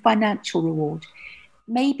seeking financial reward.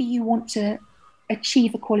 Maybe you want to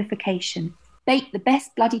achieve a qualification, bake the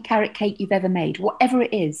best bloody carrot cake you've ever made, whatever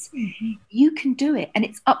it is. You can do it and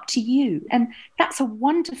it's up to you. And that's a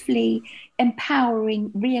wonderfully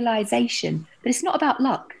empowering realization. But it's not about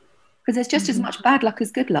luck because there's just as much bad luck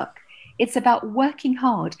as good luck. It's about working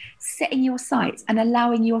hard, setting your sights and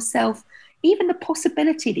allowing yourself even the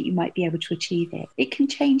possibility that you might be able to achieve it. It can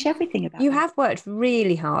change everything about you. Have worked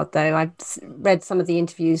really hard, though. I've read some of the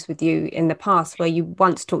interviews with you in the past where you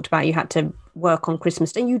once talked about you had to work on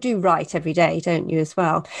Christmas, and you do write every day, don't you, as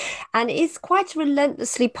well? And it's quite a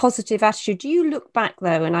relentlessly positive attitude. Do you look back,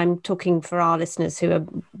 though, and I'm talking for our listeners who are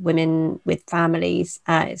women with families,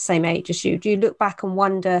 same age as you, do you look back and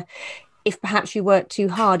wonder if perhaps you worked too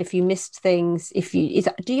hard, if you missed things,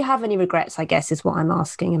 do you have any regrets, I guess, is what I'm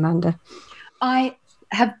asking, Amanda? I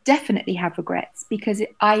have definitely have regrets because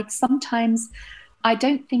I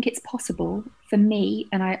don't think it's possible for me,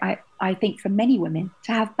 and I think for many women,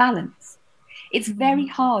 to have balance. It's very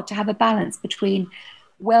hard to have a balance between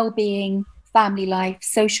well-being, family life,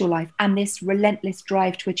 social life, and this relentless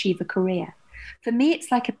drive to achieve a career. For me,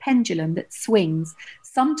 it's like a pendulum that swings.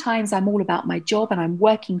 Sometimes I'm all about my job and I'm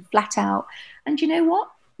working flat out. And you know what?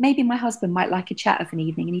 Maybe my husband might like a chat of an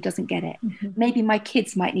evening and he doesn't get it. Maybe my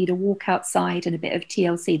kids might need a walk outside and a bit of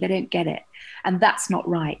TLC. They don't get it. And that's not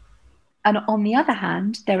right. And on the other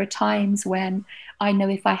hand, there are times when I know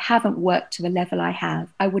if I haven't worked to the level I have,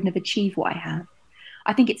 I wouldn't have achieved what I have.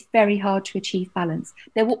 I think it's very hard to achieve balance.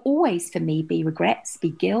 There will always, for me, be regrets, be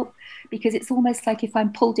guilt, because it's almost like if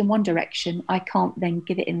I'm pulled in one direction, I can't then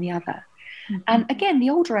give it in the other. And again, the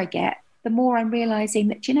older I get, the more I'm realizing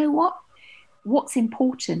that, you know what? What's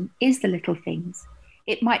important is the little things.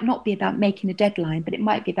 It might not be about making a deadline, but it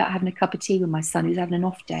might be about having a cup of tea with my son who's having an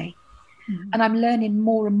off day. And I'm learning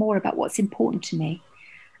more and more about what's important to me.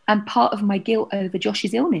 And part of my guilt over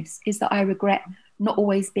Josh's illness is that I regret not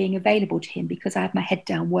always being available to him because I had my head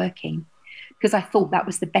down working, because I thought that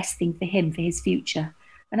was the best thing for him, for his future.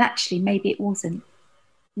 And actually, maybe it wasn't.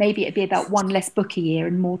 Maybe it'd be about one less book a year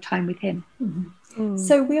and more time with him.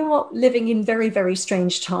 So we are living in very, very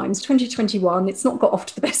strange times. 2021, it's not got off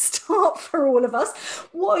to the best start for all of us.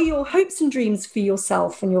 What are your hopes and dreams for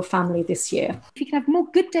yourself and your family this year? If you can have more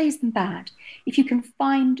good days than bad, if you can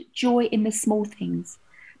find joy in the small things,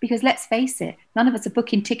 because let's face it, none of us are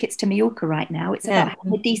booking tickets to Mallorca right now. It's about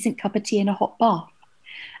having a decent cup of tea and a hot bath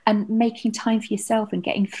and making time for yourself and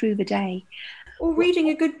getting through the day. Or reading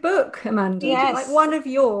a good book, Amanda. Yes. Like one of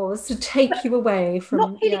yours to take you away from...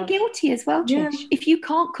 Not feeling guilty as well, Trish. Yeah. If you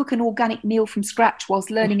can't cook an organic meal from scratch whilst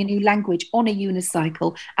learning a new language on a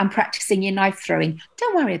unicycle and practicing your knife throwing,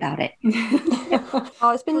 don't worry about it.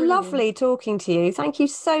 Oh, it's been lovely talking to you. Thank you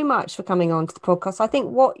so much for coming on to the podcast. I think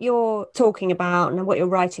what you're talking about and what you're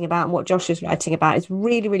writing about and what Josh is writing about is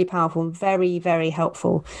really, really powerful and very, very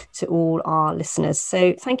helpful to all our listeners.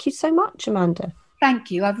 So thank you so much, Amanda.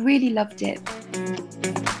 Thank you. I've really loved it.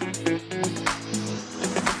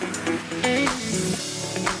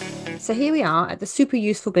 So here we are at the super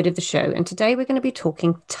useful bit of the show, and today we're going to be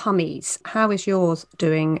talking tummies. How is yours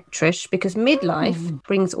doing, Trish? Because midlife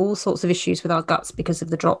brings all sorts of issues with our guts because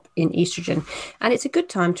of the drop in estrogen, and it's a good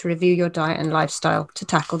time to review your diet and lifestyle to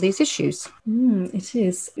tackle these issues. It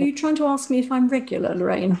is. Are you trying to ask me if I'm regular,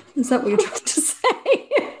 Lorraine? Is that what you're trying to say?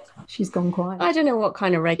 She's gone quiet. I don't know what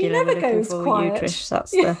kind of regular never we're looking goes for quiet. you, Trish.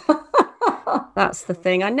 That's the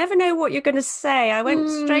thing. I never know what you're going to say. I went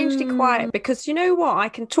strangely quiet because you know what? I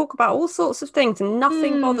can talk about all sorts of things and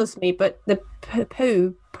nothing bothers me, but the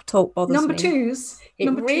poo talk bothers Number me. twos. It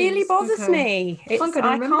Number really twos. bothers Okay. me. I'm gonna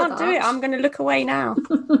I remember can't do it. that. I'm going to look away now.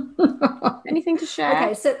 Anything to share?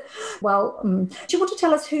 Okay, so, well, do you want to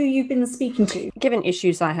tell us who you've been speaking to? Given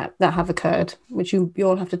issues that have occurred, which you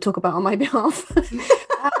all have to talk about on my behalf,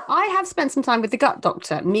 I have spent some time with the gut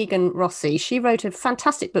doctor, Megan Rossi. She wrote a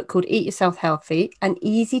fantastic book called Eat Yourself Healthy, an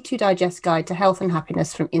easy-to-digest guide to health and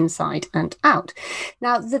happiness from inside and out.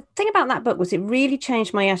 Now, the thing about that book was it really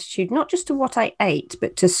changed my attitude, not just to what I ate,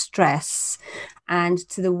 but to stress and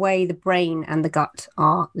to the way the brain and the gut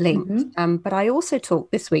are linked. But I also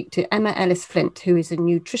talked this week to Emma Ellis-Flint, who is a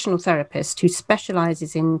nutritional therapist who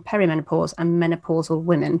specialises in perimenopause and menopausal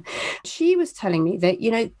women. She was telling me that,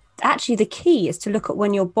 you know, actually the key is to look at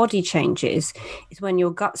when your body changes is when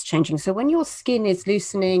your gut's changing. So when your skin is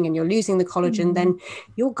loosening and you're losing the collagen, then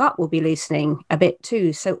your gut will be loosening a bit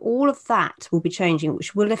too. So all of that will be changing,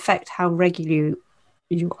 which will affect how regular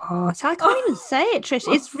you are. So I can't even say it,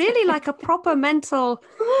 Trish. It's really like a proper mental...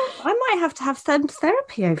 I might have to have some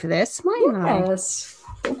therapy over this, mightn't I? Yes.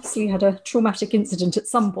 Obviously you had a traumatic incident at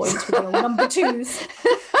some point with your number twos.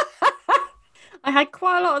 I had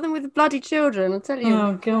quite a lot of them with bloody children, I'll tell you.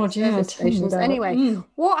 Oh, God, yeah. Service tell me stations. about it. Anyway,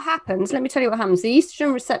 what happens? Let me tell you what happens. The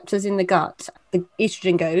estrogen receptors in the gut, the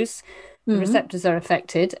estrogen goes, the receptors are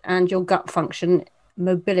affected, and your gut function,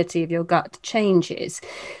 mobility of your gut changes.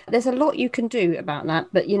 There's a lot you can do about that,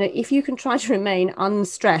 but you know, if you can try to remain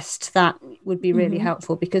unstressed, that would be really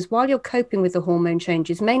helpful, because while you're coping with the hormone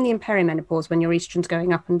changes, mainly in perimenopause when your estrogen's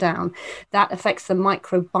going up and down, that affects the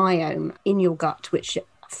microbiome in your gut, which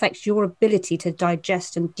affects your ability to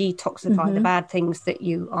digest and detoxify the bad things that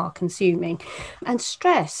you are consuming. And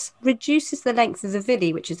stress reduces the length of the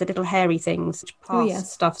villi, which is the little hairy things which pass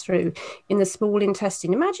stuff through in the small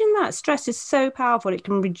intestine. Imagine that. Stress is so powerful, it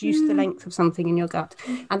can reduce the length of something in your gut.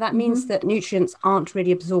 And that means that nutrients aren't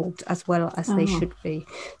really absorbed as well as they should be.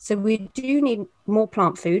 So we do need more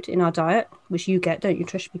plant food in our diet, which you get, don't you,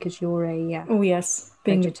 Trish, because you're a Oh, yes.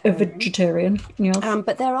 Being a vegetarian. Yes.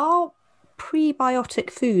 but there are prebiotic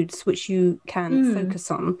foods which you can focus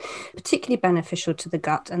on, particularly beneficial to the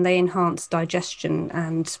gut, and they enhance digestion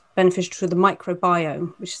and beneficial to the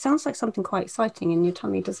microbiome, which sounds like something quite exciting in your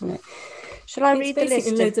tummy, doesn't it? Shall I read the list?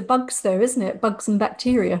 Basically loads of bugs, though, isn't it? Bugs and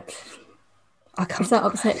bacteria. I can't. Does that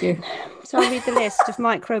upset you? So I read the list of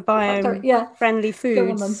microbiome friendly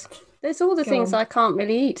foods. There's all the things I can't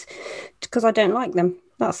really eat because I don't like them.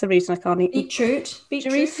 That's the reason I can't eat. Beetroot.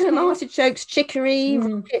 Jerusalem artichokes, chicory,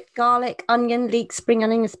 rocket, garlic, onion, leek, spring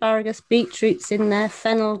onion, asparagus, beetroots in there,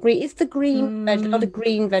 fennel, green. It's the green a lot of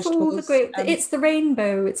green vegetables. It's the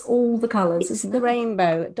rainbow. It's all the colours. It's the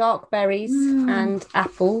rainbow. Dark berries and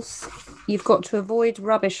apples. You've got to avoid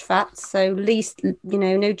rubbish fats. So least,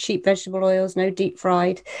 no cheap vegetable oils, no deep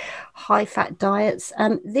fried, high fat diets.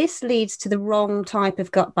 This leads to the wrong type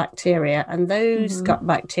of gut bacteria, and those gut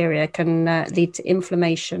bacteria can lead to inflammation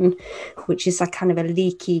inflammation, which is a kind of a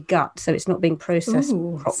leaky gut, so it's not being processed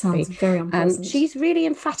properly. Sounds very unpleasant. She's really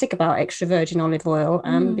emphatic about extra virgin olive oil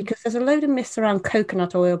because there's a load of myths around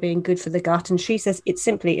coconut oil being good for the gut, and she says it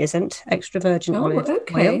simply isn't. Extra virgin olive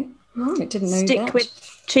oil. I didn't know Stick that.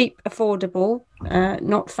 with cheap, affordable,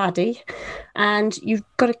 not faddy. And you've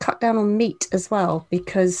got to cut down on meat as well,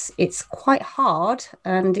 because it's quite hard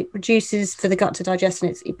and it produces, for the gut to digest,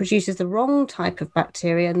 and it produces the wrong type of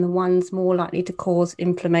bacteria and the ones more likely to cause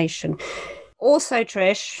inflammation. Also,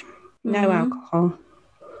 Trish, no alcohol.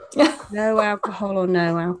 No alcohol or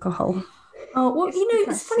no alcohol. Oh, well,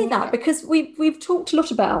 it's funny that, because we've talked a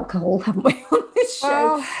lot about alcohol, haven't we, on this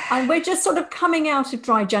show? And we're just sort of coming out of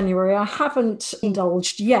dry January. I haven't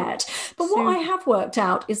indulged yet. But what I have worked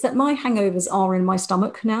out is that my hangovers are in my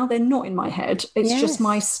stomach now. They're not in my head. It's just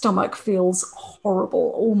my stomach feels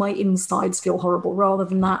horrible. All my insides feel horrible, rather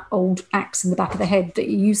than that old axe in the back of the head that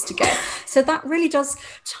you used to get. So that really does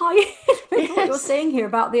tie in with what you're saying here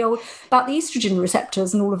about the estrogen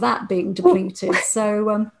receptors and all of that being depleted.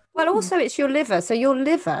 So... Well, also it's your liver. So your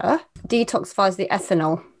liver detoxifies the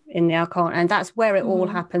ethanol in the alcohol, and that's where it all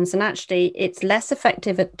happens. And actually, it's less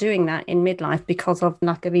effective at doing that in midlife because of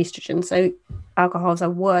lack of estrogen. So alcohol has a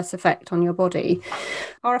worse effect on your body.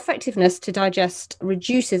 Our effectiveness to digest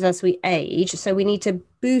reduces as we age, so we need to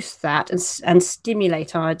boost that and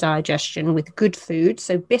stimulate our digestion with good food,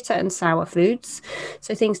 so bitter and sour foods,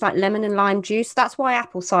 so things like lemon and lime juice. That's why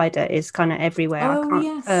apple cider is kind of everywhere.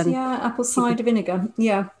 Apple cider vinegar,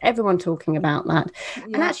 everyone talking about that.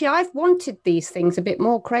 And actually, I've wanted these things a bit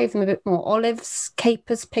more, crave them a bit more. Olives,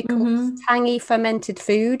 capers, pickles, tangy fermented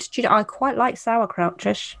food. Do you know, I quite like sauerkraut,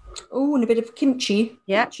 Trish. Oh, and a bit of kimchi.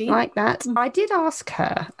 Yeah, like that. I did ask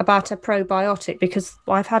her about a probiotic, because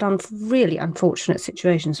I've had really unfortunate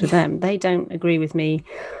situations with them. They don't agree with me.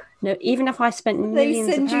 No, even if I spent millions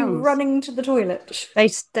of pounds. They send you running to the toilet.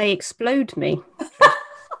 They explode me.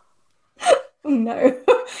 Oh, no.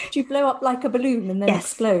 Do you blow up like a balloon and then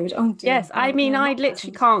explode? Oh, dear. Yes, I mean, I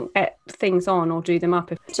literally can't get things on or do them up.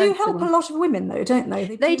 They do help a lot of women, though, don't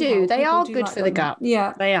they? They do. They are good for the gut.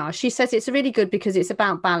 Yeah. They are. She says it's really good because it's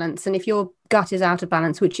about balance. And if your gut is out of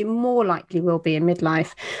balance, which it more likely will be in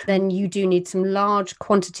midlife, then you do need some large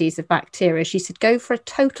quantities of bacteria. She said go for a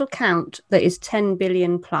total count that is 10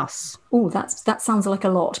 billion plus. Oh, that sounds like a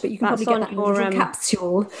lot, but you can probably get that in a little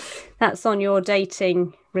capsule. That's on your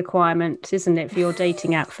dating requirement, isn't it, for your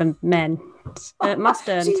dating app for men? It must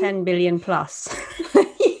earn 10 billion plus.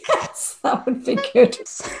 Yes, that would be good.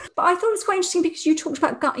 But I thought it was quite interesting because you talked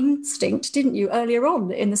about gut instinct, didn't you, earlier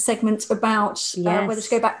on in the segment about whether to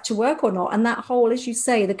go back to work or not. And that whole, as you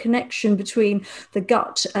say, the connection between the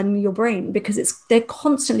gut and your brain, because they're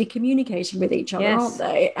constantly communicating with each other, aren't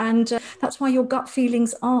they? And that's why your gut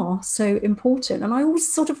feelings are so important. And I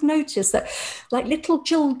always sort of notice that, like little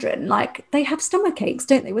children, like they have stomach aches,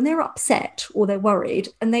 don't they, when they're upset or they're worried,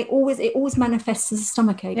 and it always manifests as a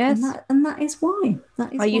stomach ache. Yes. And that is why.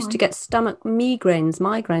 I used to get stomach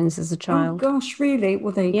migraines as a child. Oh gosh, really?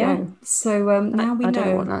 Well, there you go. So now we know. I don't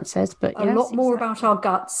know what that says, but a lot more about our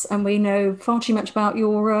guts, and we know far too much about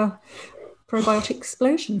your probiotic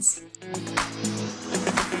explosions.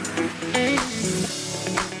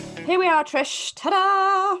 Here we are, Trish.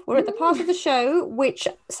 Ta-da! We're at the part of the show which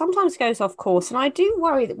sometimes goes off course, and I do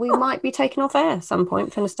worry that we might be taken off air at some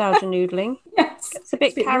point for nostalgia noodling. Yes, it's a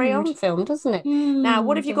bit carry-on film, doesn't it? Now,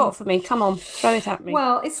 what have you got for me? Come on, throw it at me.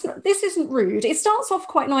 Well, this isn't rude. It starts off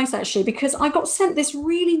quite nice, actually, because I got sent this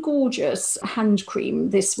really gorgeous hand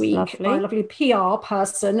cream this week by a lovely PR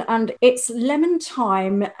person, and it's lemon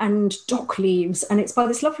thyme and dock leaves, and it's by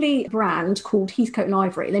this lovely brand called Heathcote and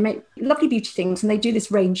Ivory. They make lovely beauty things, and they do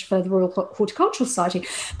this range for the Royal Horticultural Society.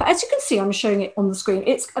 But as you can see, I'm showing it on the screen.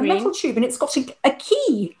 It's a metal tube, and it's got a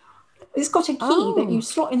key. It's got a key that you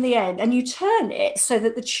slot in the end, and you turn it so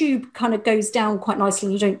that the tube kind of goes down quite nicely.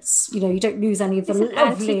 And you don't lose any of the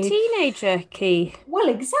lovely anti-teenager key. Well,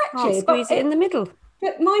 exactly. Can't squeeze it in the middle.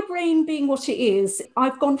 But my brain being what it is,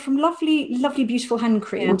 I've gone from lovely, lovely, beautiful hand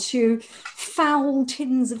cream to foul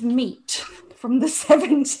tins of meat from the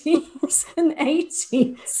 70s and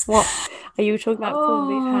 80s. What? Are you talking about corned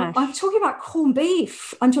beef hash? I'm talking about corned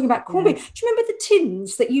beef. I'm talking about corned beef. Do you remember the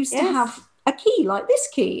tins that used to have a key like this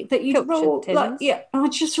key that you'd roll? And I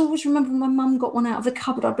just always remember when my mum got one out of the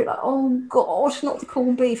cupboard, I'd be like, oh God, not the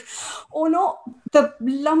corned beef. Or not the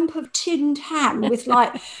lump of tinned ham with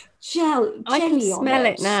like jelly I can smell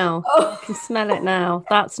it now. I can smell it now.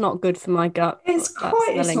 That's not good for my gut. It's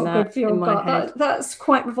not good for your gut. That's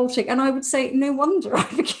quite revolting. And I would say, no wonder I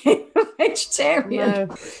became a vegetarian.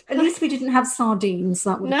 No. At least we didn't have sardines.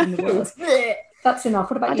 That would have been the worst. That's enough.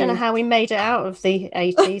 What about you? I don't know how we made it out of the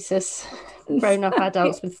 80s as grown-up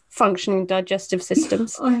adults with functioning digestive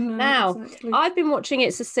systems. I know, Now, exactly. I've been watching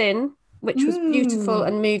It's a Sin, which was beautiful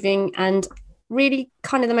and moving and really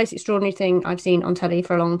kind of the most extraordinary thing I've seen on telly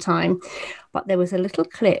for a long time. But there was a little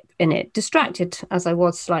clip in it, distracted as I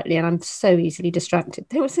was slightly, and I'm so easily distracted.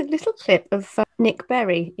 There was a little clip of Nick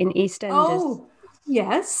Berry in EastEnders. Oh,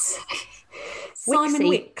 yes. Simon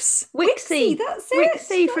Wicks. Wixie, that's it.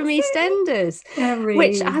 Wixie from EastEnders. Very.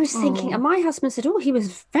 Which I was thinking, and my husband said, he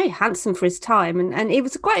was very handsome for his time. And it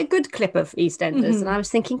was quite a good clip of EastEnders. And I was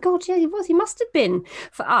thinking, God, yeah, he was. He must have been,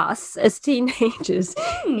 for us as teenagers,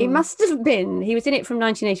 he must have been. He was in it from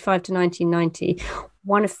 1985 to 1990.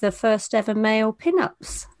 One of the first ever male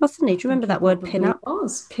pin-ups, wasn't he? Do you remember that word, pin-up? It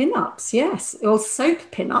was pin-ups, yes. Or soap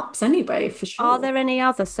pin-ups anyway, for sure. Are there any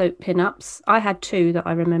other soap pin-ups? I had two that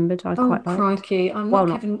I remembered I quite liked. Crikey. I'm Well,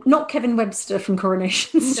 not Kevin Webster from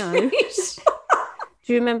Coronation Street.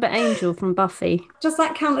 Do you remember Angel from Buffy? Does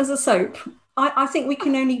that count as a soap? I think we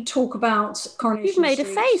can only talk about Coronation You've made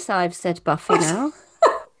Street. a face, I've said Buffy now.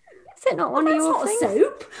 Is it not one of your That's things? not a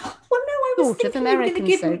soap. Well, no, I was Sort of thinking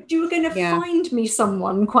American soap. you were going to find me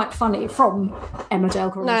someone quite funny from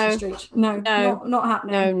Emmerdale Coronation Street. No, not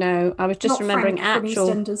happening. No. I was just Not remembering Frank from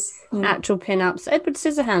EastEnders. No. actual pin-ups. Edward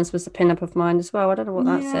Scissorhands was a pin-up of mine as well. I don't know what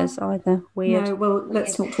that says either. Weird. No, well,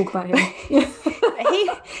 let's not talk about him.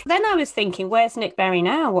 Then I was thinking, where's Nick Berry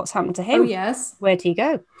now? What's happened to him? Oh, yes. Where'd he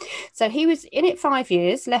go? So he was in it 5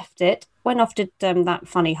 years, left it, went off, did that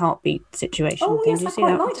funny heartbeat situation Oh, thing. yes, Did you I see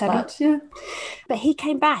quite that on liked telly? that, yeah. But he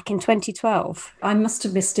came back in 2012 I must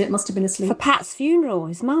have missed it. Must have been asleep. for Pat's funeral,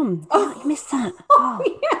 his mum. Oh, you missed that. Oh,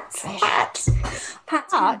 yes, Pat.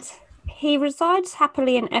 But he resides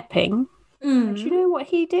happily in Epping. Do you know what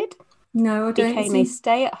he did? No, I don't. Became a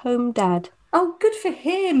stay-at-home dad. Oh, good for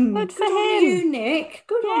him. Good for on him. you, Nick.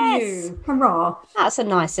 Good on Yes. you. Hurrah. That's a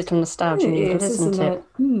nice little nostalgia noodle, isn't it?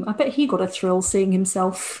 I bet he got a thrill seeing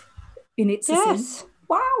himself in It's a Sin. Yes.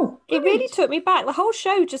 Wow. It really took me back. The whole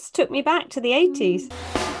show just took me back to the 80s.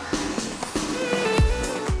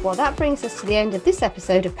 Well, that brings us to the end of this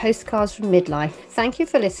episode of Postcards from Midlife. Thank you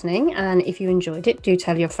for listening, and if you enjoyed it, do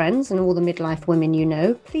tell your friends and all the midlife women you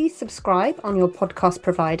know. Please subscribe on your podcast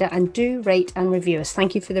provider and do rate and review us.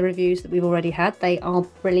 Thank you for the reviews that we've already had. They are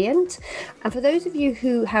brilliant. And for those of you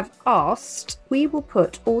who have asked, we will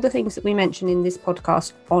put all the things that we mention in this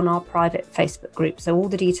podcast on our private Facebook group. So all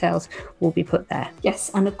the details will be put there. Yes,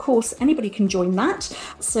 and of course, anybody can join that.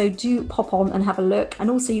 So do pop on and have a look. And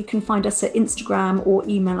also you can find us at Instagram or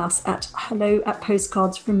email us at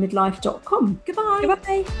hello@postcardsfrommidlife.com. Goodbye.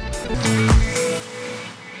 Goodbye.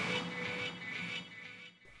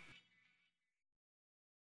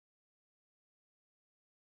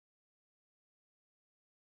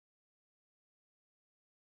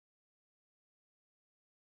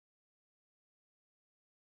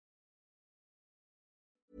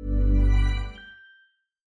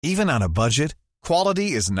 Even on a budget,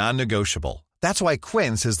 quality is non-negotiable. That's why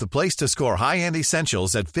Quince is the place to score high-end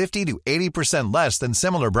essentials at 50 to 80% less than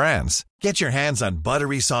similar brands. Get your hands on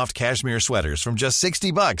buttery soft cashmere sweaters from just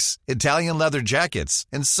 $60, Italian leather jackets,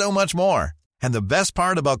 and so much more. And the best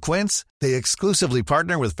part about Quince, they exclusively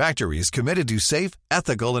partner with factories committed to safe,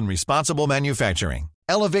 ethical, and responsible manufacturing.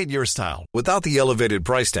 Elevate your style without the elevated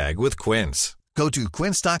price tag with Quince. Go to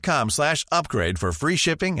quince.com/upgrade for free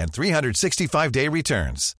shipping and 365-day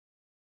returns.